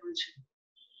that convulsion.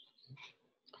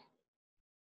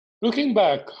 Looking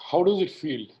back, how does it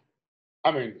feel?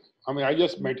 I mean, I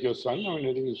just met your son. I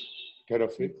think it's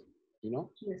terrific,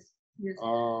 Yes. Yes.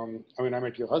 I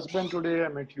met your husband today. I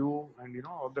met you, and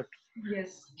all that.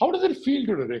 Yes. How does it feel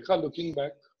today, Rekha, looking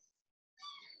back?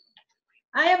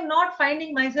 I am not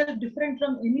finding myself different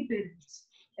from any parents.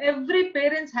 Every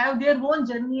parents have their own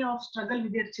journey of struggle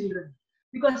with their children.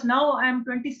 Because now I am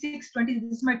 26, this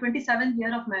is my 27th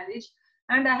year of marriage,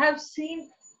 and I have seen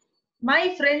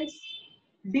my friends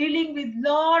dealing with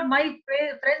my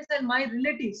friends and my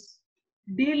relatives,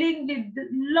 dealing with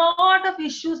lot of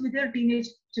issues with their teenage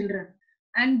children,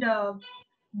 and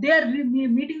they are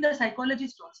meeting the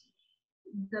psychologist also.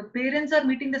 The parents are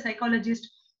meeting the psychologist.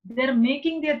 They're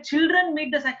making their children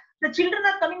meet the children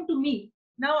are coming to me.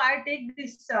 Now I take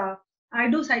this, I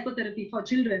do psychotherapy for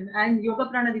children and yoga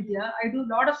prana vidya. I do a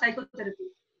lot of psychotherapy.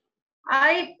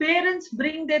 Parents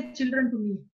bring their children to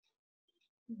me.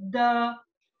 The,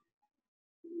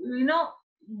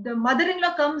 the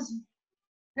mother-in-law comes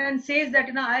and says that,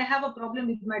 I have a problem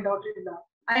with my daughter-in-law.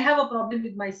 I have a problem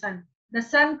with my son. The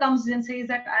son comes and says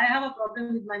that I have a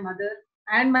problem with my mother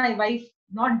and my wife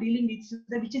not dealing with each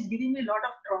other, which is giving me a lot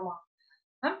of trauma.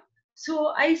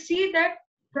 So I see that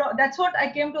that's what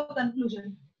I came to a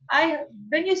conclusion.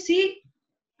 When you see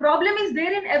problem is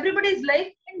there in everybody's life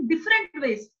in different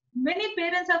ways. Many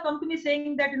parents have come to me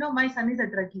saying that, my son is a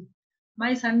druggie.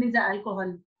 My son is an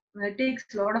alcohol. Takes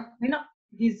a lot of,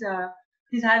 he's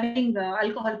having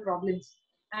alcohol problems,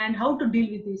 and how to deal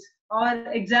with this, or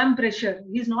exam pressure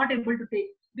he's not able to take.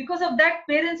 Because of that,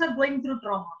 parents are going through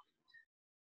trauma.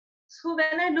 So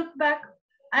when I look back,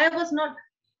 I was not,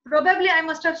 probably I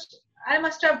must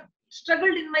have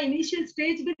struggled in my initial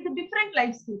stage with the different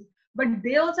life skills, but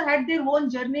they also had their own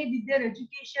journey with their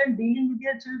education, dealing with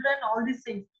their children, all these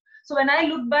things. So when I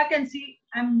look back and see,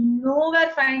 I'm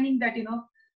nowhere finding that,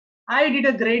 I did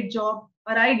a great job,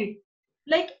 or I did.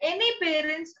 Like any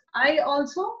parents, I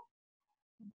also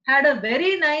had a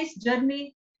very nice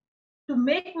journey to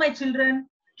make my children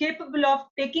capable of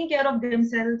taking care of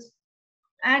themselves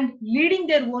and leading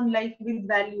their own life with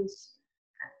values.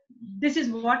 This is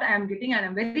what I am getting, and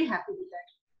I'm very happy with that.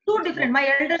 Two different.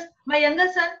 My younger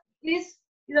son is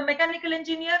a mechanical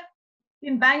engineer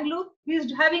in Bangalore.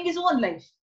 He's having his own life,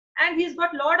 and he's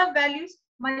got a lot of values.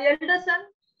 My elder son,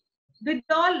 with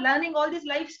learning all these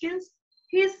life skills,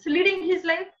 he's leading his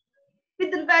life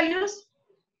with the values.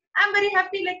 I'm very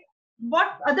happy. Like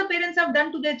what other parents have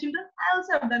done to their children, I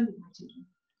also have done with my children.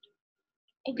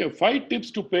 Okay, 5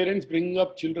 tips to parents bringing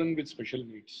up children with special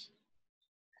needs.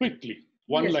 Quickly,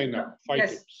 one liner, 5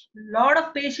 tips. Lot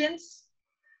of patience,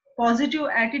 positive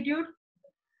attitude,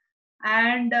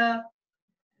 and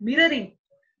mirroring.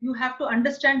 You have to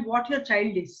understand what your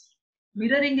child is.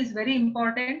 Mirroring is very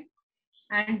important,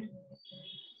 and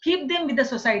keep them with the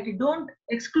society. Don't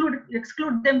exclude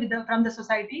them from the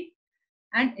society,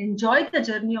 and enjoy the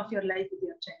journey of your life with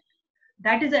your child.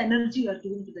 That is the energy you are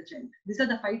giving to the child. These are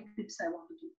the 5 tips I want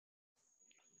to give.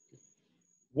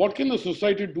 What can the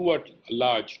society do at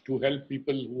large to help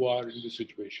people who are in this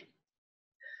situation?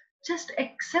 Just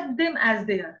accept them as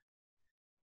they are.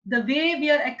 The way we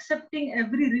are accepting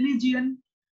every religion,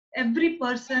 every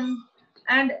person,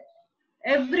 and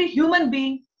every human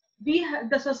being,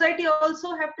 the society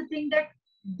also have to think that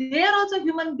they are also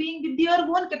human beings with their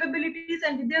own capabilities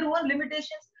and with their own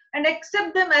limitations, and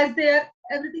accept them as they are.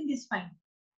 Everything is fine.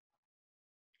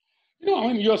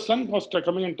 Your son was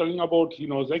coming and telling about, he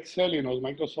knows Excel, he knows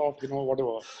Microsoft,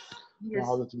 whatever. Yes.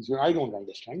 How the things I don't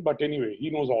understand, but anyway, he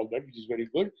knows all that, which is very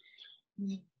good.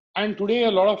 And today,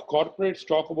 a lot of corporates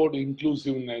talk about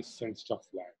inclusiveness and stuff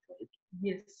like that, right?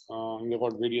 Yes. They've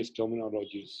got various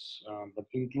terminologies, but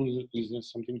inclusiveness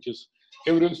is something which is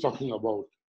everyone's talking about.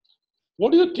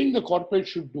 What do you think the corporate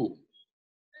should do?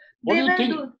 What do you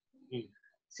think?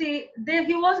 See,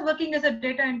 he was working as a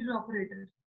data entry operator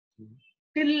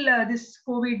till this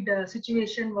COVID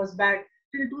situation was bad.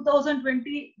 Till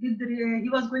 2020, he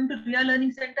was going to Real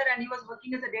Learning Center and he was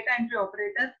working as a data entry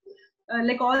operator.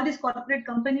 Like all these corporate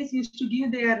companies used to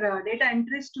give their data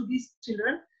entries to these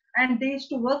children, and they used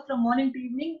to work from morning to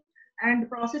evening and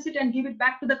process it and give it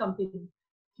back to the company.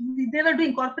 They were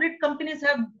doing, corporate companies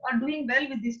are doing well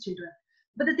with these children.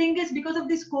 But the thing is, because of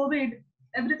this COVID,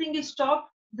 everything is stopped.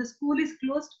 The school is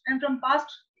closed, and from past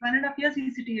 1.5 years, he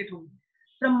is sitting at home.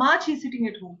 From March, he is sitting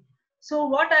at home. So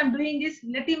what I am doing is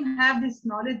let him have this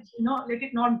knowledge, let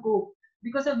it not go.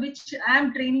 Because of which I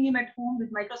am training him at home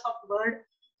with Microsoft Word,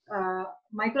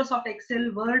 Microsoft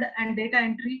Excel, Word, and data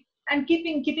entry, and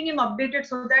keeping him updated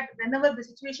so that whenever the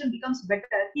situation becomes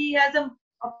better, he has an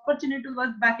opportunity to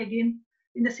work back again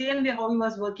in the same way how he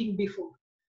was working before.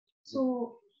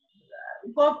 So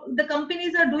the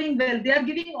companies are doing well. They are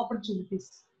giving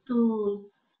opportunities to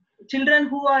children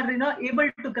who are able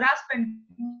to grasp and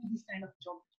do this kind of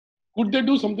job. Could they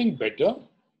do something better?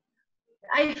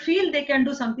 I feel they can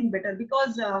do something better,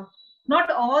 because not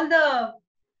all the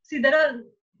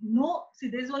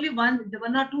there's only one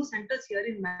or two centers here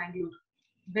in Bangalore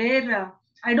where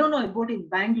I don't know about in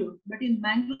Bangalore, but in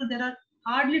Bangalore there are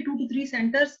hardly 2 to 3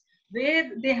 centers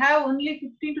where they have only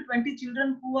 15 to 20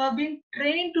 children who have been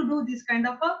trained to do this kind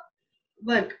of a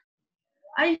work.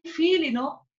 I feel,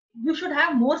 you should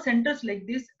have more centers like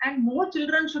this, and more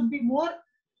children should be more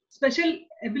specially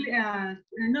able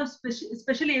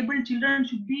children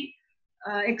should be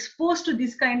exposed to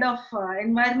this kind of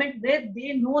environment where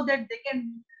they know that they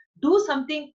can do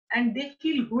something and they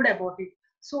feel good about it.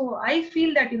 So I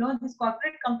feel that, these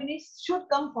corporate companies should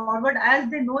come forward, as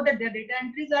they know that their data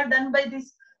entries are done by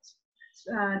these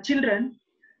children.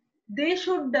 They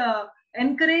should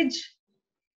encourage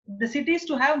the cities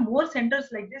to have more centers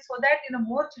like this, so that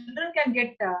more children can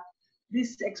get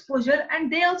this exposure,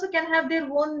 and they also can have their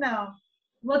own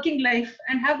working life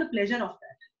and have the pleasure of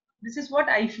that. This is what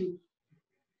I feel.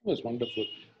 That's wonderful.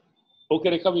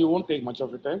 Okay, Rekha, we won't take much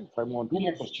of your time. I want two more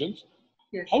Yes. questions.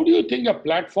 Yes. How do you think a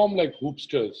platform like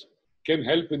Hoopsters can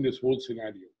help in this whole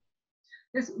scenario?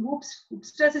 Yes,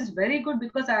 Hoopsters is very good,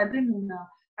 because I've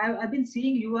been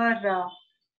seeing you are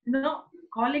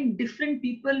calling different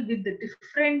people with the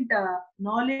different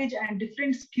knowledge and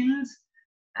different skills,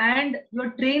 and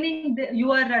you're training.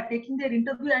 You are taking their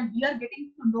interview, and we are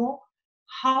getting to know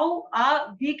how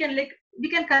we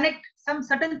can connect some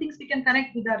certain things. We can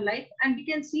connect with our life, and we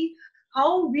can see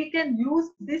how we can use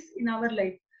this in our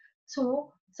life.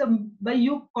 So by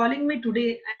you calling me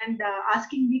today and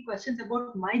asking me questions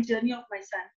about my journey of my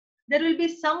son, there will be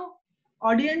some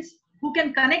audience who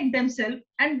can connect themselves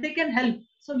and they can help.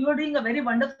 So you are doing a very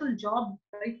wonderful job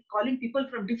by calling people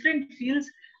from different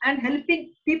fields and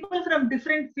helping people from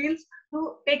different fields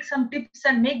to take some tips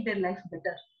and make their life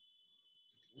better.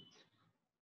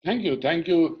 Thank you,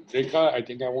 Rekha. I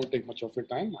think I won't take much of your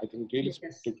time. I think really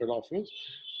took it off yours.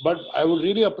 But I would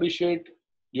really appreciate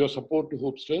your support to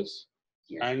Hoopsters,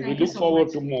 and we look forward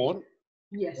to more.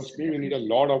 Yes, we need a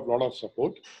lot of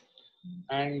support,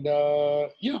 and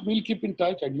we'll keep in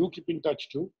touch, and you keep in touch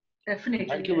too. Definitely.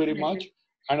 Thank you very much,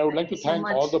 and I would like to thank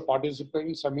all the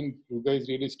participants. I mean, you guys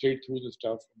really stayed through the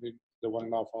stuff with the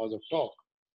 1.5 hours of talk.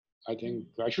 I think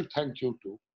I should thank you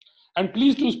too, and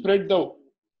please do spread the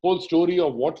whole story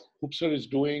of what Hoopster is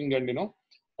doing, and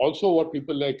also what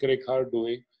people like Rekha are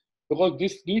doing, because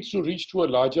this needs to reach to a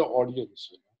larger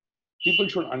audience. People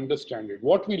should understand it.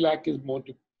 What we lack is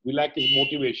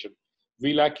motivation.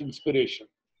 We lack inspiration.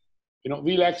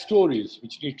 We lack stories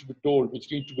which need to be told,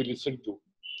 which need to be listened to.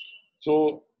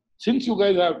 So since you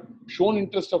guys have shown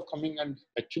interest of coming and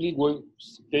actually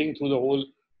staying through the whole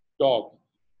talk,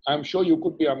 I'm sure you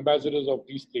could be ambassadors of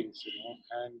these things,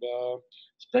 and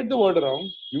spread the word around.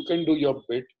 You can do your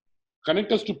bit.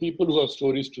 Connect us to people who have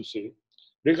stories to say.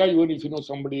 Rekha, even if you know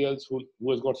somebody else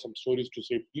who has got some stories to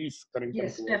say, please connect them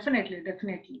to us. Yes,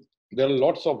 definitely. There are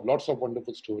lots of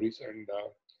wonderful stories, and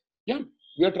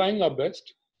we are trying our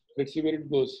best. Let's see where it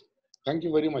goes. Thank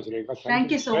you very much, Rekha. Thank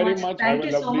you so much. Thank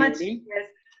you so much. Evening. Yes,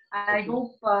 I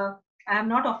hope I have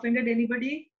not offended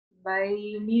anybody by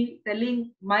me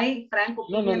telling my frank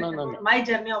opinion about my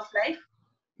journey of life.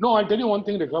 No, I'll tell you one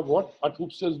thing, Rekha. What at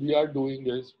Hoopsters we are doing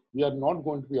is we are not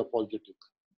going to be apologetic.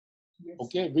 Yes.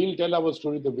 Okay, we'll tell our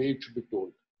story the way it should be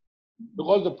told.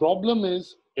 Because the problem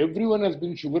is everyone has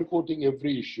been sugarcoating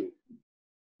every issue.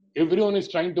 Everyone is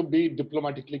trying to be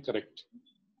diplomatically correct.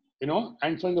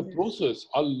 And so in the process,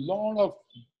 a lot of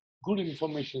good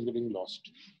information is getting lost.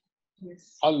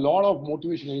 Yes. A lot of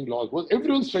motivation getting lost. Because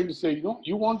everyone's trying to say,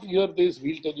 you want to hear this,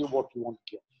 we'll tell you what you want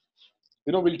to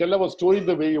hear. We'll tell our story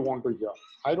the way you want to hear.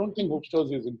 I don't think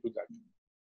Hoopsters is into that.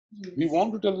 Yes. We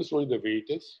want to tell the story the way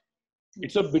it is.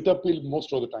 Yes. It's a bitter pill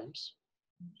most of the times,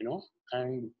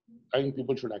 and I think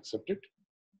people should accept it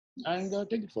and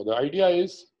take it further. The idea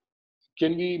is,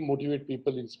 can we motivate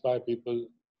people, inspire people,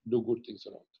 do good things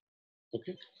around?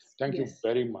 Okay. Thank you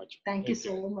very much. Thank you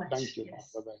so much. Thank you.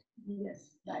 Yes. Bye-bye.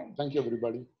 Yes. Bye. Thank you,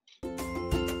 everybody.